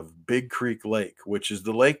history of Big Creek Lake, which is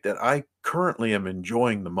the lake that I currently am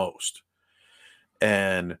enjoying the most.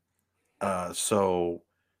 And so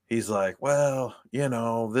he's like, "Well,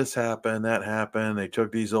 this happened, that happened. They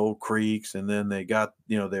took these old creeks, and then they got,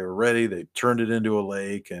 they were ready. They turned it into a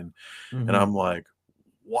lake." And Mhm. I'm like,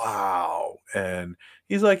 "Wow." And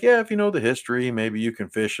he's like, "Yeah, if you know the history, maybe you can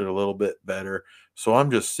fish it a little bit better." So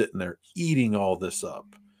I'm just sitting there eating all this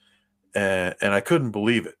up. and I couldn't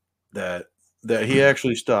believe it that he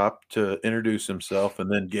actually stopped to introduce himself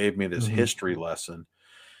and then gave me this Mhm. history lesson.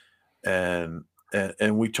 And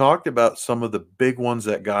and we talked about some of the big ones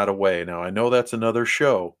that got away. Now I know that's another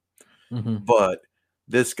show, Mhm. but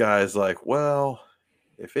this guy's like, well,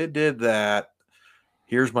 if it did that,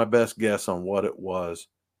 here's my best guess on what it was,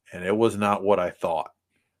 and it was not what I thought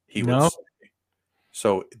he would No? say.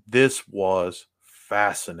 So this was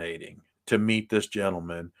fascinating to meet this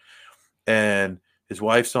gentleman, and his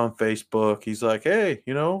wife's on Facebook. He's like, "Hey,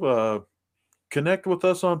 connect with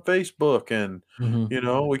us on Facebook, and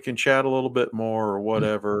Mhm. we can chat a little bit more or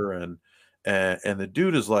whatever." And the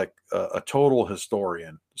dude is like a total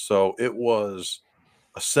historian. So it was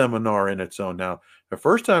a seminar in its own. Now, the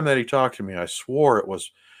first time that he talked to me, I swore it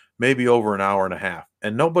was maybe over an hour and a half,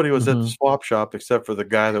 and nobody was at the Mhm. swap shop except for the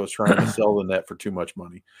guy that was trying to sell the net for too much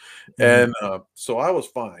money. Mhm. And so I was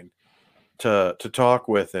fine to talk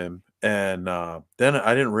with him, and then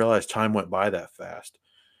I didn't realize time went by that fast.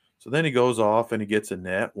 So then he goes off and he gets a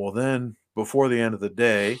net. Well, then before the end of the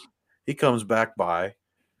day, he comes back by,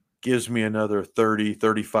 gives me another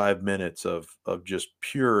 30-35 minutes of just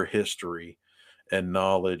pure history and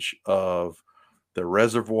knowledge of the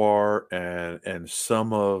reservoir and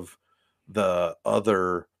some of the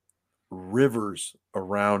other rivers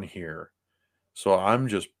around here. So I'm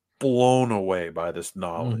just blown away by this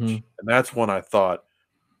knowledge. Mhm. And that's when I thought,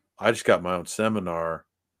 I just got my own seminar.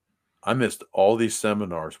 I missed all these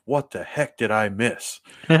seminars. What the heck did I miss?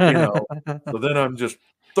 You know? So then I'm just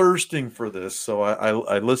thirsting for this. So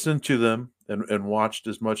I listened to them and watched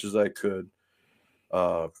as much as I could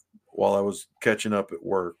uh, while I was catching up at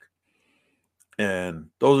work. And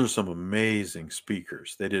those are some amazing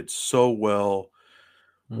speakers. They did so well,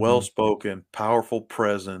 well Mhm. spoken, powerful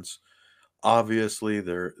presence. Obviously,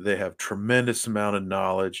 they have tremendous amount of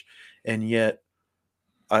knowledge, and yet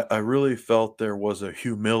I really felt there was a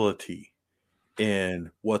humility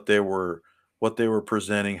in what they were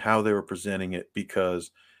presenting, how they were presenting it,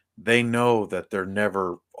 because they know that they're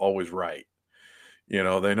never always right. They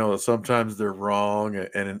know that sometimes they're wrong,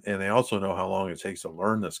 and they also know how long it takes to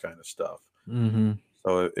learn this kind of stuff. Mhm.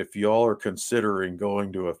 So if y'all are considering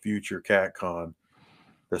going to a future CatCon,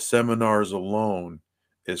 the seminars alone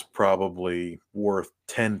is probably worth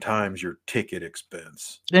 10 times your ticket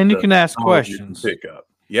expense. And you The can ask knowledge you can questions. pick up.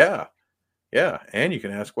 Yeah, yeah, and you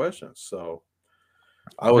can ask questions. So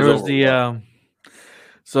I There was was the, overwhelmed.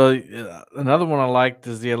 another one I liked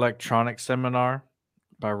is the electronic seminar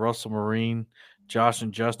by Russell Marine. Josh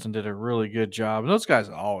and Justin did a really good job. And those guys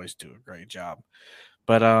always do a great job.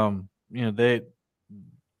 But, they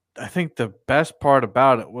I think the best part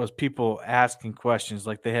about it was people asking questions,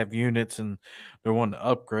 like they have units and they're wanting to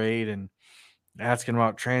upgrade and asking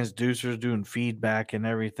about transducers, doing feedback and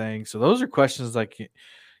everything. So those are questions like,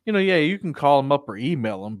 yeah, you can call them up or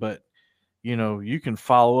email them, but you can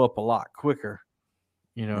follow up a lot quicker,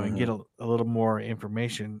 and get Mhm. a little more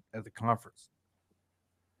information at the conference.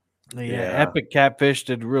 Yeah, Yeah, Epic Catfish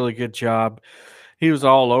did a really good job. He was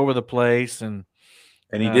all over the place and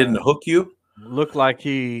and he uh, didn't hook you? looked like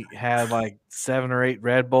he had like 7 or 8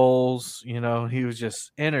 Red Bulls. He was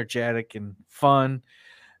just energetic and fun,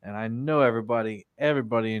 and I know everybody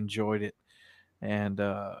enjoyed it. And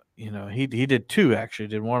he did two actually.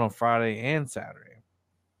 Did one on Friday and Saturday,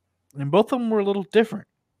 and both of them were a little different.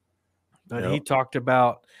 But he Yep. talked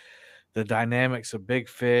about the dynamics of big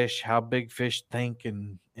fish, how big fish think,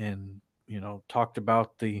 and talked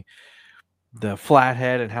about the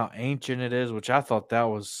flathead and how ancient it is, which I thought that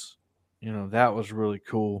was really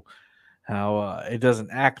cool. How it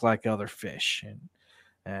doesn't act like other fish, and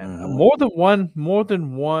Mhm. more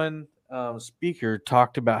than one speaker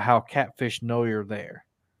talked about how catfish know you're there.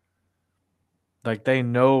 Like they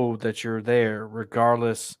know that you're there,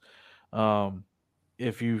 regardless um,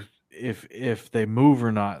 if you if they move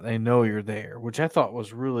or not. They know you're there, which I thought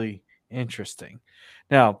was really interesting.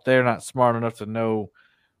 Now they're not smart enough to know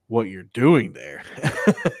what you're doing there.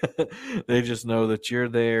 They just know that you're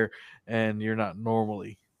there and you're not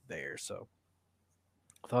normally there. So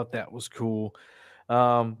I thought that was cool.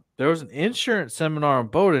 There was an insurance seminar on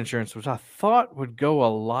boat insurance, which I thought would go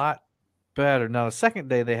a lot better. Now, the second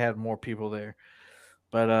day they had more people there,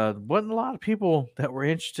 but wasn't a lot of people that were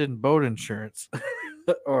interested in boat insurance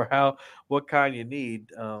or what kind you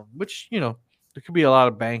need. Which there could be a lot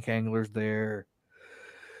of bank anglers there.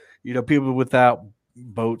 People without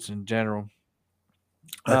boats in general.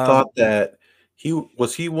 I Um, thought that he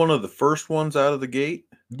one of the first ones out of the gate?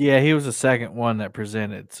 Yeah, he was the second one that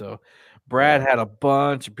presented. So Brad Yeah. had a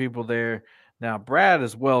bunch of people there. Now Brad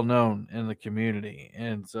is well known in the community,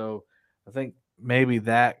 and so I think maybe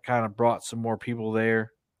that kind of brought some more people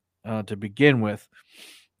there. to begin with.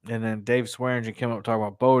 And then Dave Swearingen came up talking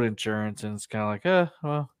about boat insurance, and it's kind of like,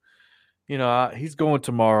 well, he's going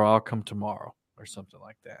tomorrow. I'll come tomorrow or something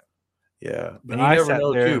like that. Yeah, But and you I never sat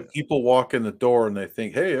know too. there. People walk in the door and they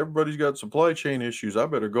think, "Hey, everybody's got supply chain issues. I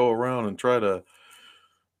better go around and try to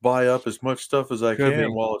buy up as much stuff as I Could can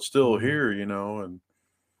be. while it's still Mhm. here," you know. And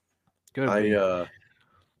Could I, be.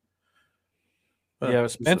 Yeah,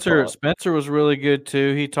 just a Spencer thought. Spencer was really good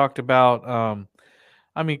too. He talked about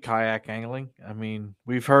kayak angling.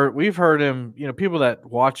 We've heard him, people that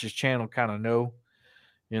watch his channel kind of know,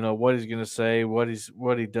 what he's going to say, what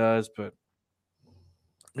he does, but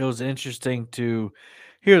it was interesting to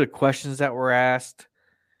hear the questions that were asked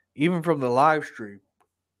even from the live stream.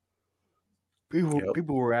 People Yep,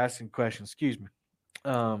 people were asking questions, excuse me.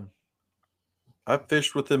 Um I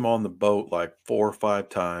fished with him on the boat like 4 or 5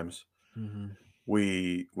 times. mhm,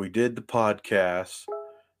 We did the podcast.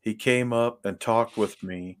 He came up and talked with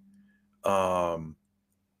me um,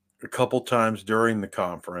 a couple times during the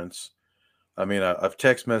conference. I mean, I've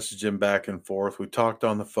text messaged him back and forth. We talked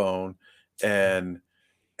on the phone, and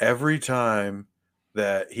every time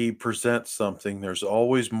that he presents something, there's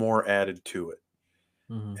always more added to it.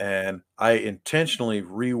 mhm, And I intentionally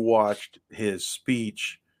rewatched his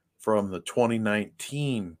speech from the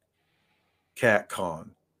 2019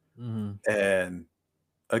 CatCon, mhm, and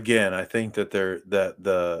again, I think that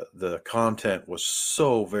the content was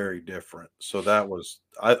so very different. So that was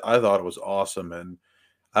I thought it was awesome, and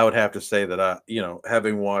I would have to say that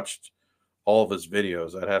having watched all of his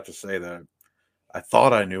videos, I'd have to say that I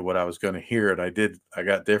thought I knew what I was going to hear, and I did. I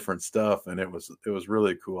got different stuff, and it was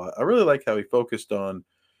really cool. I really like how he focused on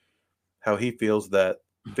how he feels that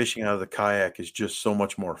fishing out of the kayak is just so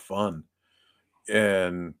much more fun.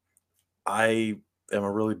 And I am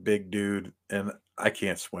a really big dude, and I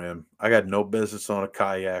can't swim. I got no business on a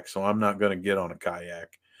kayak, so I'm not going to get on a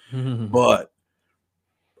kayak. mhm, But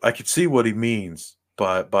I could see what he means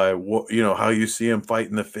by what how you see him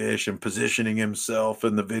fighting the fish and positioning himself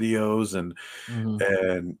in the videos, mhm,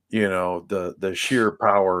 and the sheer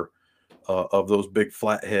power of those big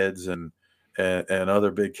flatheads and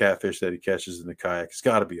other big catfish that he catches in the kayak. It's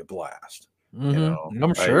got to be a blast. You mhm. know,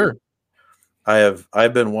 I'm I sure.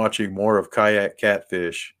 I've been watching more of kayak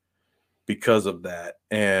catfish because of that,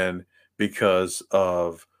 and because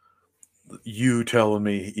of you telling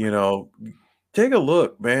me, take a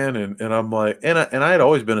look, man. And I'm like, and I had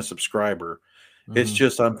always been a subscriber. It's Mhm,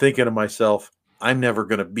 just I'm thinking to myself, I'm never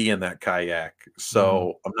going to be in that kayak, mhm,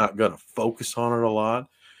 so I'm not going to focus on it a lot.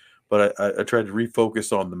 But I tried to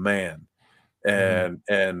refocus on the man mhm,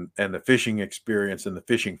 and the fishing experience and the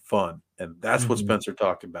fishing fun, and that's what mhm, Spencer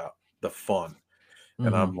talked about, the fun.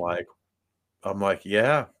 And mhm, I'm like,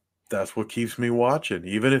 yeah, that's what keeps me watching,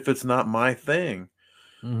 even if it's not my thing,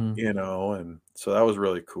 mhm. and so that was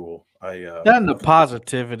really cool. That and the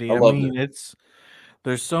positivity. I I loved it. mean,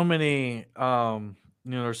 there's so many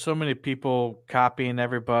there's so many people copying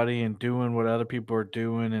everybody and doing what other people are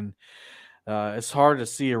doing, and it's hard to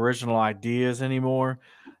see original ideas anymore.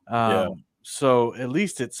 Yeah, So at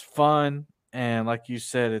least it's fun, and like you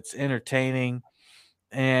said, it's entertaining.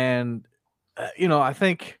 And I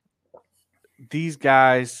think these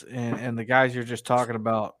guys and the guys you're just talking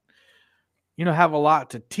about, have a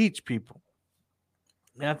lot to teach people.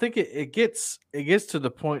 And I think it gets to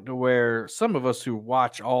the point to where some of us who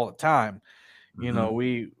watch all the time, mhm,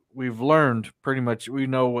 we've learned pretty much, we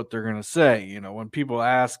know what they're gonna say. When people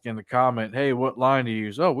ask in the comment, "Hey, what line do you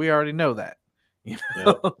use?" Oh, we already know that. You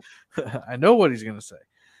yep, know, I know what he's gonna say.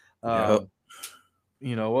 yep, Um,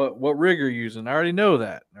 what rig are you using? I already know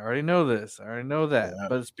that. I already know this. I already know that. yeah,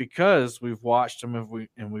 But it's because we've watched them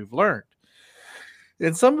and we've learned.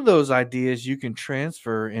 And some of those ideas you can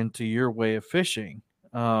transfer into your way of fishing.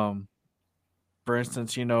 Um, for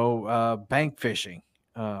instance, bank fishing.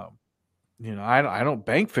 Um, I don't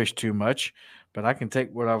bank fish too much, but I can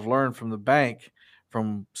take what I've learned from the bank,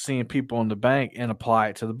 from seeing people on the bank, and apply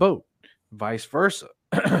it to the boat. Vice versa.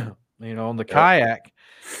 On the yep, kayak,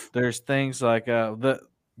 there's things like the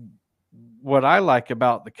what I like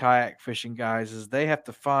about the kayak fishing guys is they have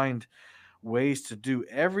to find ways to do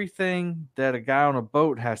everything that a guy on a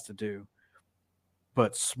boat has to do,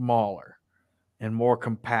 but smaller and more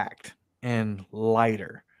compact and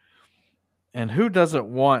lighter. And who doesn't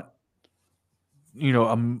want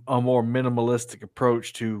a more minimalistic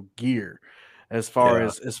approach to gear, as far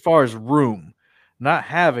yeah, as room, not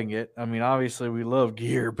having it. I mean, obviously we love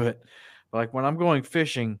gear, but like when I'm going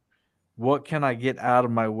fishing, what can I get out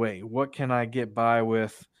of my way? What can I get by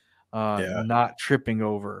with, yeah, not tripping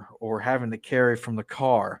over or having to carry from the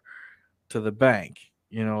car to the bank,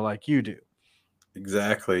 like you do.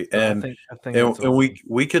 exactly. So And I think that's awesome.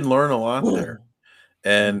 we can learn a lot there.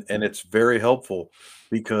 And it's very helpful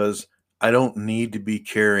because I don't need to be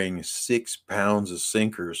carrying 6 pounds of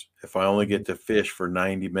sinkers if I only Mhm, get to fish for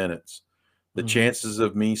 90 minutes. The mhm, chances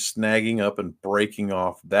of me snagging up and breaking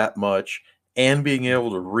off that much and being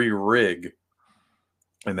able to re-rig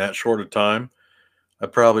in that short of time, I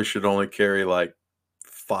probably should only carry like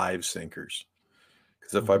 5 sinkers.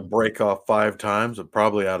 Because if I mhm. break off 5 times, I'm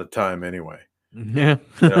probably out of time anyway. Yeah.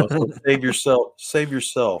 So save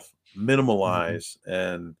yourself, Mhm, minimalize,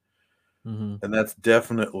 mhm, and that's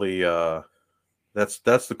definitely that's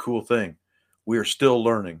the cool thing. We are still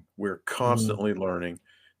learning. We're mhm, constantly learning.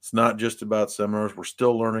 It's not just about seminars. We're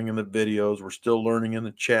still learning in the videos. We're still learning in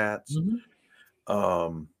the chats. mhm.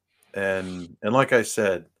 Um, and like I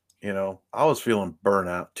said, I was feeling burnt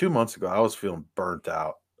out 2 months ago. I was feeling burnt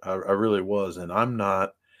out. I really was, and I'm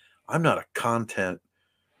not a content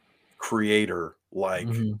creator like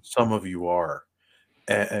Mhm. some of you are.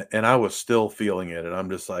 And I was still feeling it, and I'm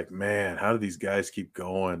just like, man, how do these guys keep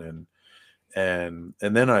going? And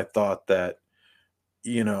then I thought that,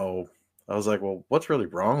 you know, I was like, well, what's really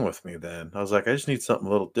wrong with me then? I was like, I just need something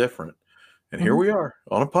a little different. And here Mhm. we are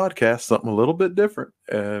on a podcast, something a little bit different.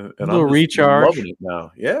 A And I'm little just loving recharge. it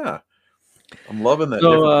now. Yeah. I'm loving that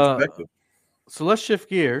So, different perspective. so let's shift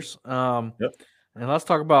gears. Yep. And let's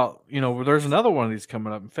talk about, there's another one of these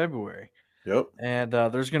coming up in February. Yep. And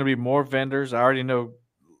there's going to be more vendors. I already know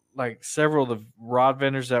like several of the rod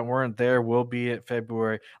vendors that weren't there will be at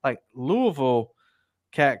February. Like Louisville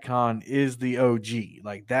CatCon is the OG.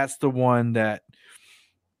 Like that's the one that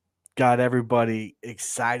got everybody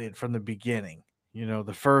excited from the beginning.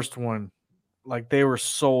 The first one, like they were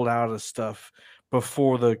sold out of stuff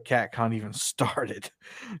before the CatCon even started.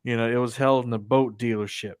 It was held in the boat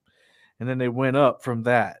dealership. And then they went up from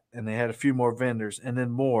that and they had a few more vendors and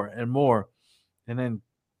then more and more. And then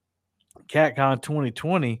CatCon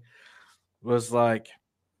 2020 was like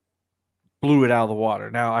blew it out of the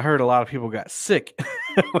water. Now I heard a lot of people got sick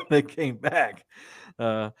when they came back.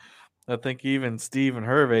 Uh, I think even Steve and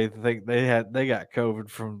Hervey think they got COVID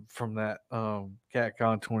from that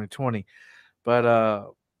CatCon 2020. But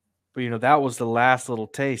that was the last little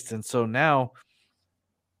taste, and so now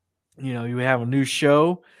you have a new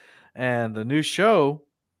show, and the new show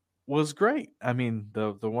was great. I mean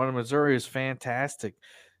the one in Missouri is fantastic.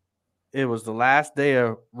 It was the last day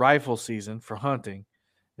of rifle season for hunting.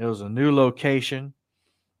 It was a new location.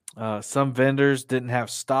 Some vendors didn't have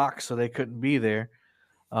stock, so they couldn't be there.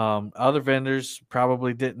 Other vendors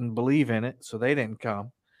probably didn't believe in it, so they didn't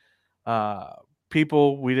come. Uh,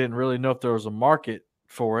 People, we didn't really know if there was a market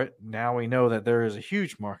for it. Now we know that there is a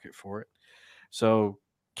huge market for it. So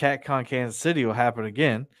CatCon Kansas City will happen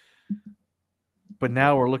again. But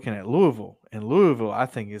now we're looking at Louisville, and Louisville, I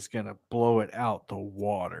think, is going to blow it out the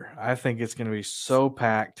water. I think it's going to be so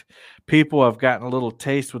packed. People have gotten a little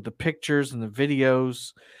taste with the pictures and the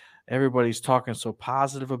videos. Everybody's talking so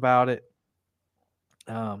positive about it.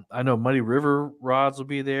 I know Muddy River Rods will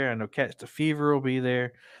be there. I know Catch the Fever will be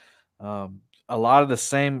there. A lot of the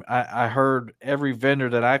same. I heard every vendor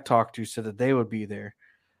that I talked to said that they would be there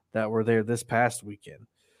that were there this past weekend.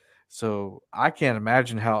 So I can't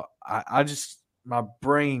imagine how I just my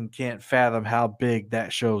brain can't fathom how big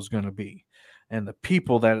that show is going to be, and the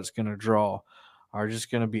people that it's going to draw are just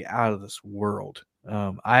going to be out of this world.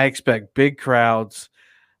 I expect big crowds.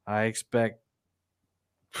 I expect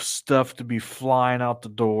stuff to be flying out the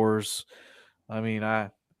doors. I mean, I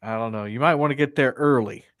don't know. You might want to get there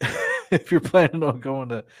early if you're planning on going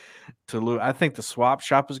to Lou. I think the swap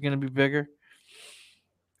shop is going to be bigger.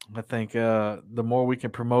 I think the more we can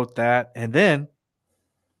promote that, and then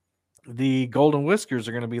the Golden Whiskers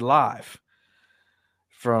are going to be live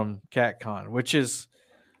from CatCon, which is,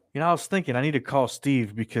 I was thinking I need to call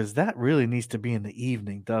Steve because that really needs to be in the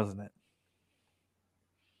evening, doesn't it?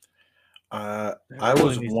 That I really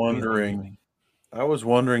was needs to be in the wondering, evening.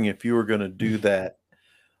 if you were going to do that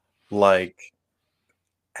like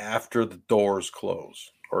after the doors close,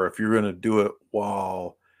 or if you're going to do it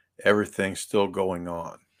while everything's still going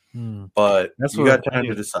on. Hmm. But That's you what got I time to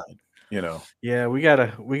need. decide. Yeah, we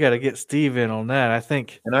gotta get Steve in on that. I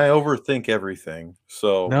think And I overthink everything.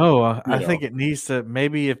 So, no, you I know, think it needs to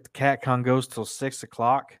maybe if CatCon goes till 6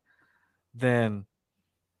 o'clock, then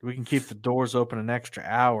we can keep the doors open an extra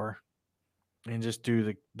hour and just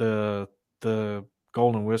do the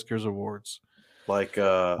Golden Whiskers Awards like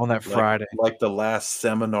on that Friday. the last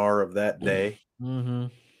seminar of that day, Mm-hmm.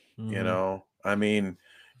 Mm-hmm. I mean,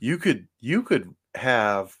 you could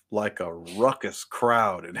have like a ruckus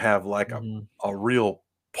crowd and have like Mm-hmm. a real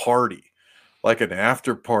party, like an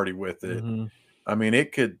after party with it. Mm-hmm. I mean,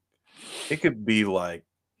 it could be like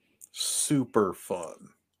super fun.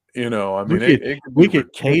 You know, I We mean, could it could be we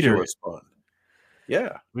could cater it. ridiculous fun.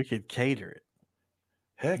 Yeah. We could cater it.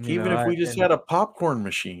 Heck, You even know, if we just had a popcorn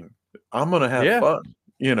machine, I'm gonna have yeah. fun,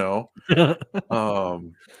 you know?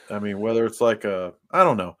 Um, I mean, whether it's like I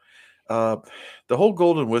don't know, uh, the whole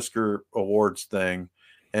Golden Whisker Awards thing,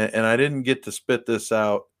 and I didn't get to spit this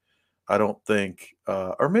out, I don't think,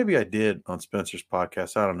 or maybe I did on Spencer's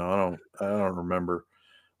podcast. I don't know. I don't remember.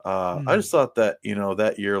 I Mm. just thought that,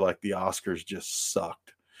 that year, like the Oscars just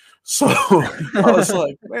sucked. So I was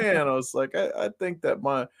like, man, I think that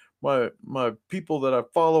my people that I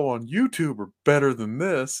follow on YouTube are better than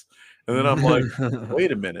this. And then I'm like,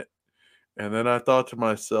 wait a minute. And then I thought to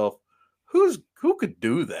myself, who could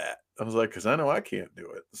do that? I was like, because I know I can't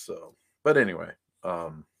do it. So, but anyway,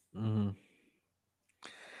 Mhm.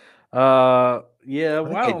 Yeah, I think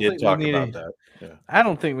well, I I don't did think we talk about need that. Yeah. I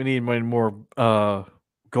don't think we need many more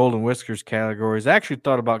golden whiskers categories. I actually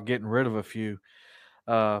thought about getting rid of a few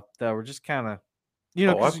that were just kind of,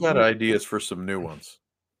 Oh, because I've got ideas for some new ones.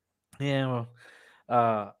 yeah, well,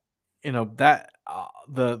 uh, that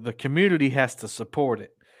the community has to support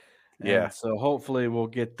it. Yeah. And so hopefully we'll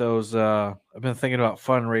get those. I've been thinking about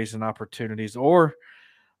fundraising opportunities, or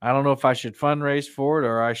I don't know if I should fundraise for it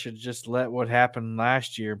or I should just let what happened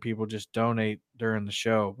last year and people just donate during the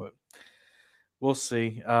show. But we'll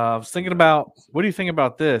see. I was thinking about, what do you think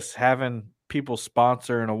about this? Having people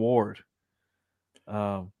sponsor an award,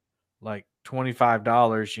 um, like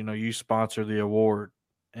 $25. You sponsor the award,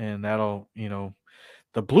 and that'll,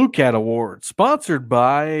 the Blue Cat Award, sponsored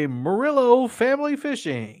by Murillo Family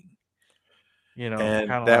Fishing. And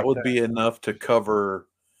Kind of that like would that. be enough to cover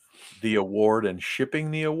the award and shipping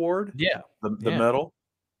the award, Yeah, the yeah, medal.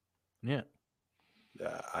 yeah.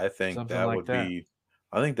 I think Something like that.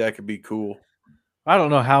 I think that could be cool. I don't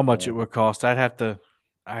know how much it Uh, would cost. I have to,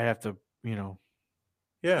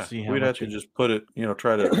 yeah, see how we'd have much to it just put it,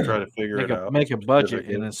 try to figure make it a out make a budget and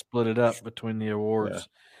specifically. then split it up between the Yeah. awards.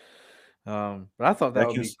 But I thought that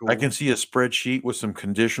would be I can cool. see a spreadsheet with some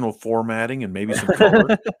conditional formatting and maybe some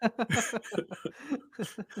color.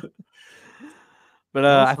 But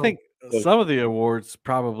I Also, think some of the awards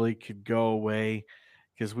probably could go away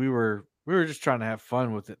because we were just trying to have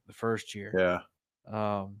fun with it the first year. yeah.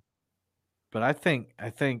 Um, but I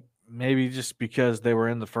think maybe just because they were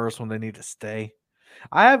in the first one, they need to stay.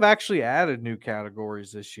 I have actually added new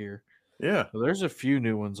categories this year. Yeah. So there's a few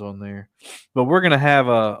new ones on there, but we're gonna have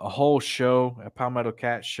a whole show, a Palmetto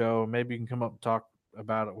Cat show. Maybe you can come up and talk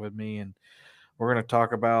about it with me, and we're gonna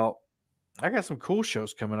talk about. I got some cool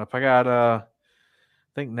shows coming up. I got I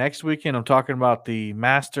think next weekend I'm talking about the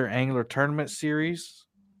Master Angler Tournament Series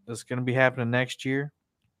that's gonna be happening next year,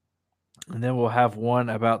 and then we'll have one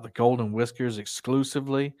about the Golden Whiskers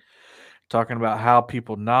exclusively, talking about how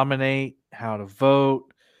people nominate, how to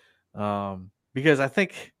vote, because I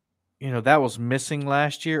think that was missing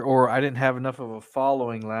last year, or I didn't have enough of a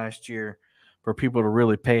following last year for people to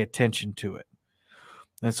really pay attention to it.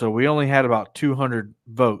 And so we only had about 200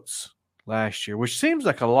 votes last year, which seems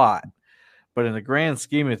like a lot, but in the grand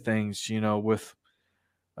scheme of things, with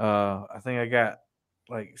I think I got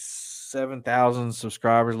like 7,000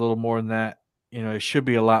 subscribers, a little more than that. It should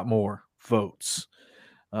be a lot more votes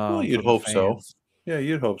Well, for you'd the hope so. fans. Yeah,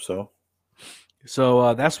 you'd hope so.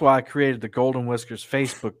 So that's why I created the Golden Whiskers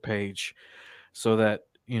Facebook page, so that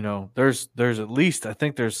there's at least, I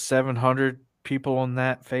think there's 700 people on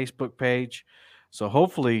that Facebook page. So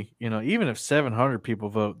hopefully, even if 700 people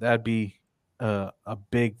vote, that'd be a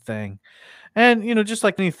big thing. And just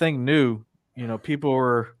like anything new, people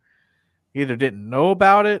were either didn't know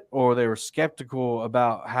about it or they were skeptical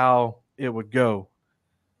about how it would go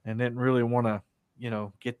and didn't really want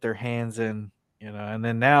to get their hands in, and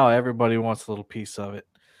then now everybody wants a little piece of it.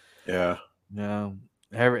 Yeah.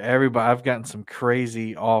 Everybody, I've gotten some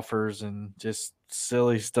crazy offers and just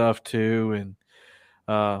silly stuff too,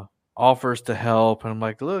 and offers to help. And I'm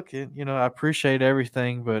like, look, I appreciate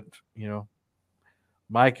everything, but you know,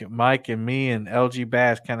 Mike, and me and LG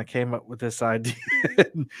Bass kind of came up with this idea.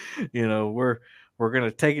 We're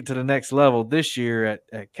gonna take it to the next level this year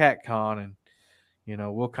at CatCon,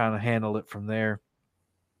 and we'll kind of handle it from there.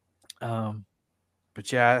 Um,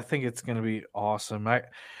 but yeah, I think it's gonna be awesome.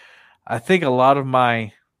 I think a lot of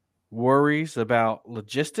my worries about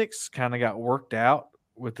logistics kind of got worked out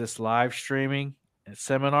with this live streaming and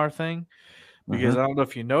seminar thing, because Mhm. I don't know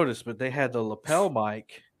if you noticed, but they had the lapel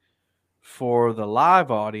mic for the live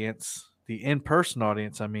audience, the in-person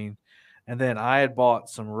audience, I mean, and then I had bought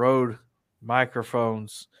some Rode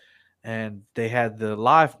microphones and they had the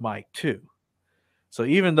live mic too. So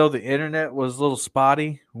even though the internet was a little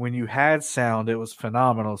spotty, when you had sound, it was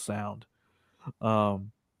phenomenal sound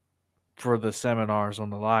um, for the seminars on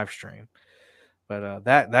the live stream. But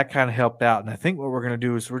that kind of helped out. And I think what we're going to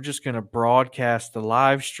do is we're just going to broadcast the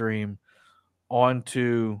live stream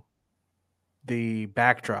onto the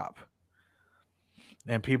backdrop,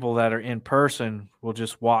 and people that are in person will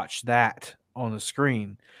just watch that on the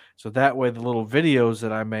screen. So that way, the little videos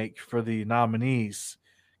that I make for the nominees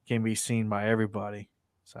can be seen by everybody.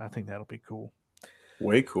 So I think that'll be cool.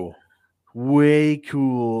 Way cool. Way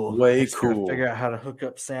cool. Way Just gotta cool. figure out how to hook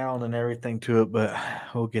up sound and everything to it, but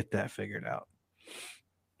we'll get that figured out.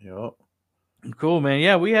 Yep. Cool, man.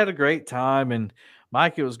 Yeah, we had a great time, and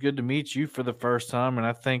Mike, it was good to meet you for the first time, and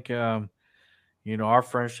I think our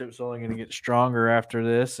friendship's only going to get stronger after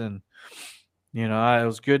this, and it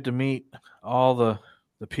was good to meet all the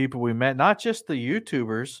people we met, not just the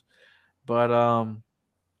YouTubers, but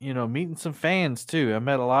meeting some fans too. I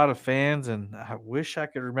met a lot of fans, and I wish I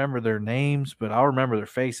could remember their names, but I'll remember their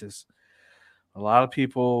faces. A lot of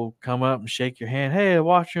people come up and shake your hand. Hey, I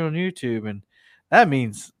watch you on YouTube, and that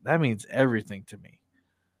means everything to me.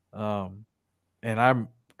 And I'm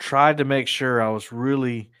tried to make sure I was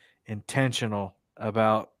really intentional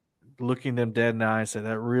about looking them dead in the eye and say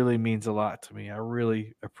that really means a lot to me. I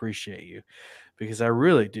really appreciate you, because I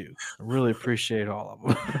really do. I really appreciate all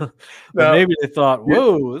of them. But Now, maybe they thought,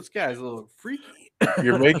 "Whoa, this guy's a little freaky."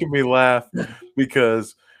 you're making me laugh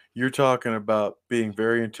because you're talking about being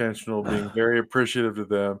very intentional, being very appreciative to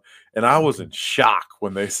them, and I was in shock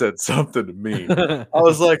when they said something to me. I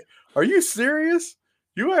was like, "Are you serious?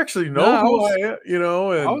 You actually know who I am?" I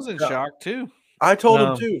And was in shock too. I told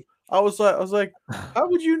him too. I was like, "How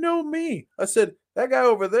would you know me?" I said, "That guy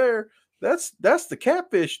over there, that's the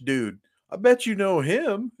catfish dude. I bet you know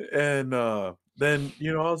him." And then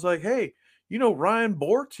I was like, "Hey, Ryan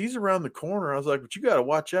Bortz? He's around the corner." I was like, "But you got to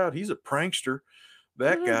watch out. He's a prankster,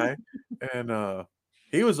 that guy." And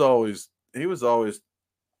he was always.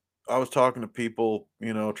 I was talking to people,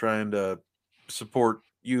 trying to support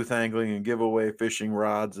youth angling and give away fishing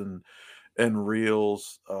rods and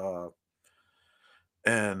reels.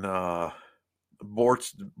 And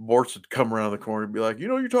Bortz would come around the corner and be like,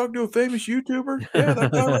 "You're talking to a famous YouTuber? Yeah,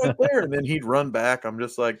 that guy right there." And then he'd run back. I'm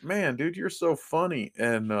just like, "Man, dude, you're so funny."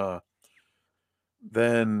 And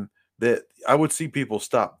then that I would see people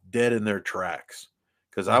stop dead in their tracks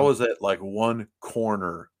because I was at like one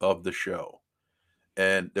corner of the show,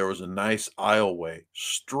 and there was a nice aisleway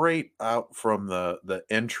straight out from the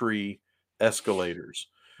entry escalators.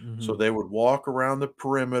 So they would walk around the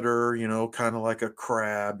perimeter, kind of like a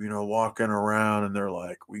crab, walking around, and they're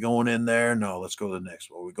like, "We going in there? No, let's go to the next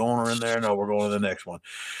one. We going in there? No, we're going to the next one."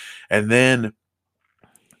 And then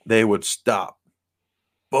they would stop.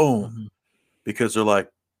 Boom. Because they're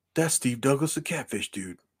like, "That's Steve Douglas, the catfish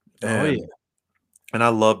dude." Oh yeah. And I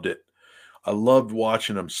loved it. I loved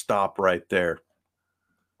watching them stop right there.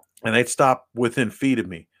 And they'd stop within feet of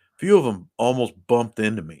me. A few of them almost bumped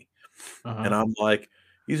into me. And I'm like,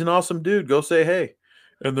 "He's an awesome dude. Go say hey."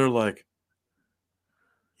 And they're like,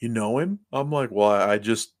 "You know him?" I'm like, "Well, I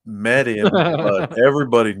just met him, but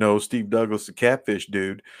everybody knows Steve Douglas, the catfish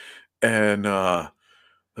dude." And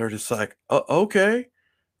they're just like, Okay."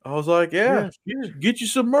 I was like, "Yeah, Yeah, sure. get you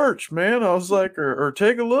some merch, man." I was like, or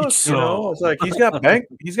take a look, I was like, "He's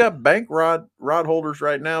got bank rod holders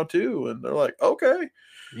right now too." And they're like, "Okay."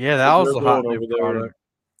 Yeah, So that was they're a hot going new over there, and product.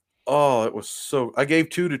 oh, it was so I gave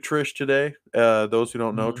 2 to Trish today. Those who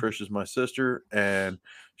don't know, Mhm. Trish is my sister, and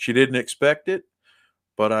she didn't expect it,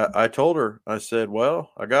 but I told her, I said,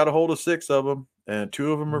 "Well, I got a hold of 6 of them, and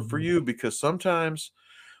 2 of them are for Mhm. you because sometimes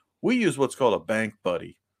we use what's called a bank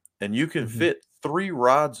buddy, and you can Mhm. fit 3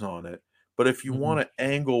 rods on it, but if you Mhm. wanna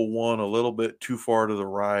angle one a little bit too far to the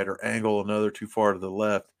right or angle another too far to the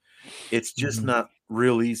left, it's just Mhm. not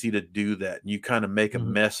real easy to do that, and you kinda make a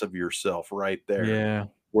Mhm. mess of yourself right there." Yeah.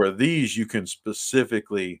 Where these, you can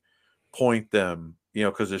specifically point them,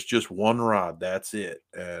 because it's just 1 rod, that's it.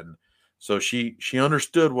 And so she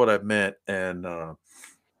understood what I meant, and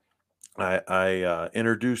I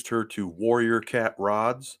introduced her to Warrior Cat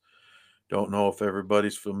rods. Don't know if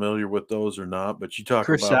everybody's familiar with those or not, but you talk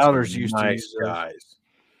Chris about some Souders used to nice use those. guys.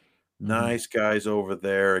 Mhm. Nice guys over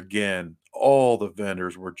there. Again, all the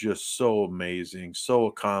vendors were just so amazing, so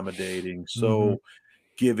accommodating, Mhm. so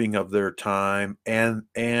giving of their time and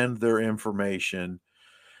their information.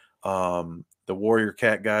 The Warrior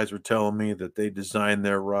Cat guys were telling me that they designed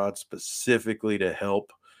their rod specifically to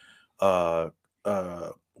help uh,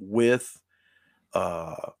 with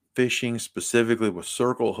fishing, specifically with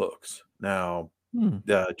circle hooks. Now,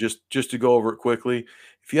 just to go over it quickly,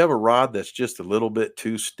 if you have a rod that's just a little bit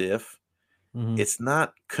too stiff, it's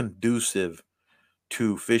not conducive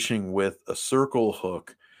to fishing with a circle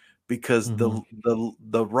hook because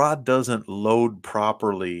the rod doesn't load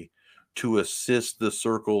properly to assist the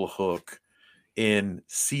circle hook in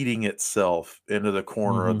seating itself into the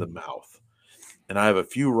corner of the mouth. And I have a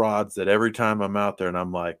few rods that every time I'm out there and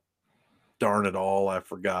I'm like, darn it all, I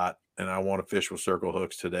forgot. And I want to fish with circle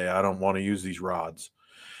hooks today. I don't want to use these rods.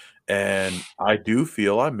 And I do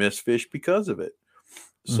feel I miss fish because of it.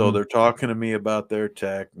 So they're talking to me about their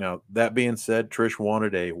tech. Now, that being said, Trish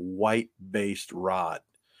wanted a white-based rod.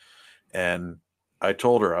 And I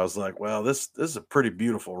told her, I was like, well, this is a pretty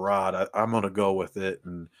beautiful rod. I'm going to go with it.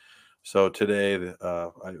 And so today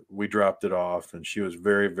we dropped it off, and she was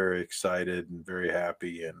very, very excited and very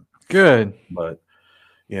happy. And good. But,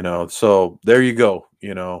 so there you go.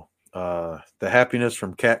 The happiness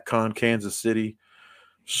from CatCon Kansas City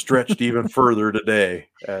stretched even further today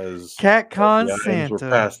as CatCon the items were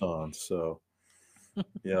Santa passed on. So,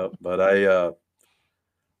 yeah, but I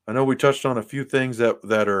know we touched on a few things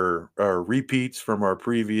that are repeats from our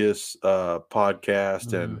previous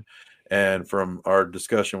podcast and from our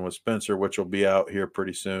discussion with Spencer, which will be out here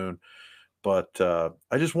pretty soon. But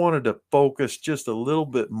I just wanted to focus just a little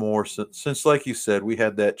bit more since, like you said, we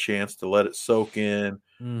had that chance to let it soak in,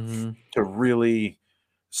 to really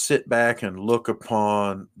sit back and look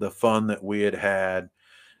upon the fun that we had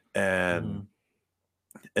and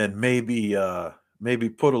maybe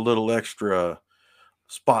put a little extra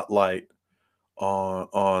spotlight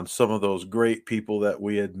on some of those great people that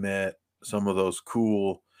we had met, some of those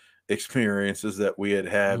cool experiences that we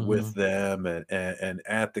had with them and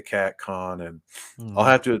at the CatCon. And I'll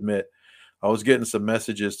have to admit, I was getting some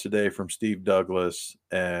messages today from Steve Douglas,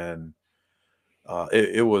 and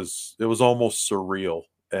it was almost surreal.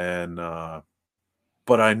 And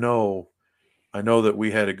but I know that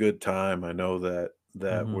we had a good time. I know that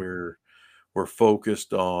we're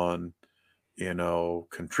focused on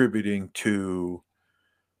contributing to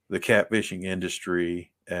the catfishing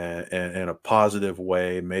industry and in a positive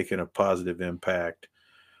way, making a positive impact.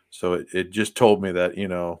 So it just told me that,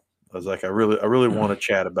 I was like, I really want to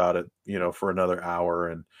chat about it, for another hour.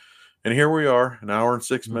 And here we are, an hour and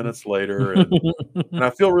 6 minutes later, and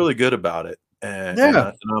I feel really good about it. And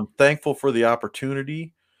I'm thankful for the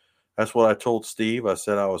opportunity. That's what I told Steve. I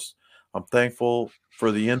said I'm thankful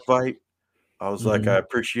for the invite. I was like, I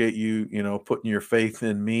appreciate you, putting your faith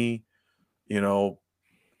in me,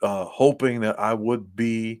 hoping that I would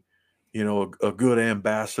be, a good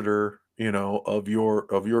ambassador, of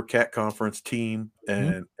your cat conference team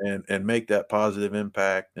and make that positive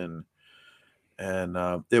impact. And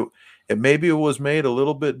it maybe it was made a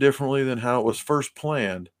little bit differently than how it was first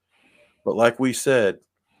planned. But like we said,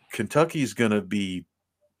 Kentucky's going to be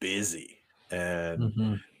busy, and there's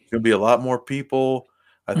going to be a lot more people.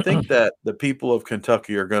 I think that the people of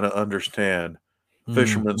Kentucky are going to understand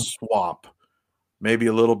Fisherman's Swap maybe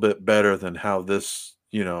a little bit better than how this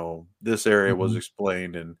area was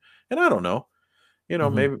explained. And I don't know,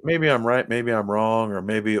 maybe I'm right, maybe I'm wrong, or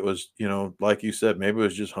maybe it was, like you said, maybe it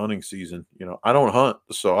was just hunting season. I don't hunt,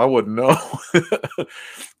 so I wouldn't know.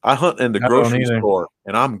 I hunt in the grocery store,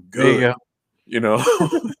 and I'm good.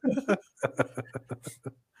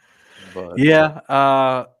 But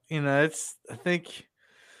it's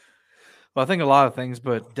I think a lot of things,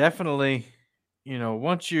 but definitely,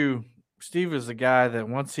 Steve is a guy that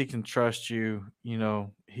once he can trust you,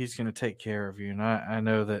 he's going to take care of you. And I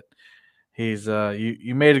know that he's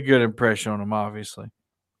you made a good impression on him, obviously.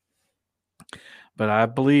 But I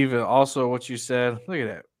believe also what you said. Look at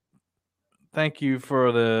that. Thank you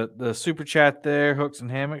for the super chat there, Hooks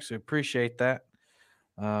and Hammocks. We appreciate that.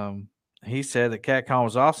 He said that CatCon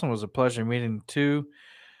was awesome. It was a pleasure meeting two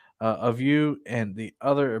of you and the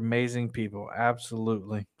other amazing people.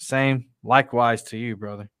 Absolutely. Same. Likewise to you,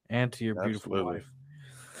 brother, and to your beautiful wife.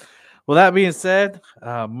 Well, that being said,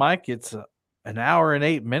 Mike, it's an hour and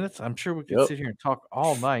 8 minutes. I'm sure we could sit here and talk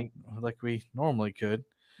all night like we normally could.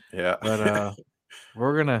 Yeah. But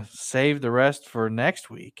we're going to save the rest for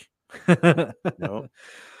next week. But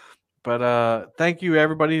thank you,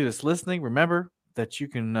 everybody that's listening. Remember that you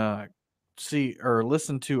can see or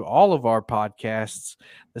listen to all of our podcasts.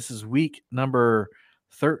 This is week number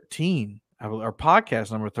 13, our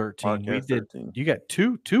podcast number 13. Podcast 13. You got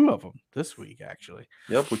two of them this week, actually.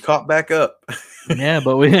 Yep, we caught back up. Yeah,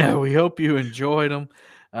 but we hope you enjoyed them.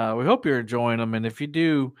 We hope you're enjoying them, and if you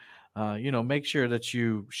do, make sure that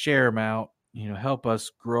you share them out. Help us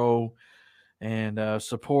grow and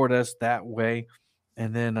support us that way.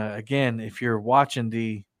 And then again, if you're watching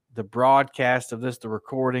the broadcast of this, the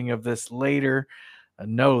recording of this later,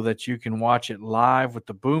 know that you can watch it live with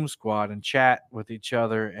the Boom Squad and chat with each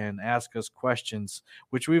other and ask us questions,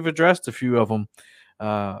 which we've addressed a few of them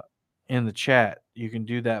in the chat. You can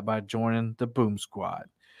do that by joining the Boom Squad.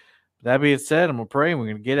 That being said, I'm going to pray and we're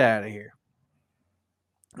going to get out of here.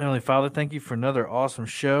 Heavenly Father, thank you for another awesome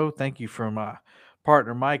show. Thank you for my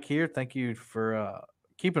partner, Mike, here. Thank you for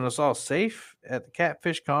keeping us all safe at the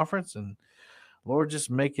Catfish Conference. And Lord, just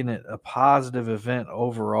making it a positive event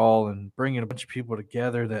overall and bringing a bunch of people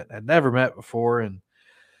together that had never met before. And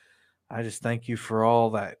I just thank you for all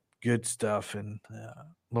that good stuff. And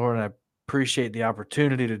Lord, I appreciate the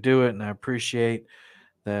opportunity to do it. And I appreciate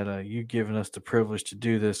that you giving us the privilege to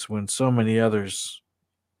do this when so many others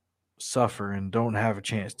suffer and don't have a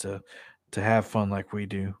chance to have fun like we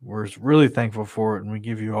do. We're really thankful for it. And we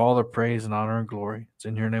give you all the praise and honor and glory. It's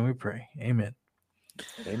in your name we pray. Amen.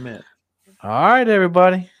 Amen. All right,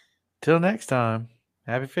 everybody. Till next time.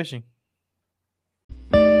 Happy fishing.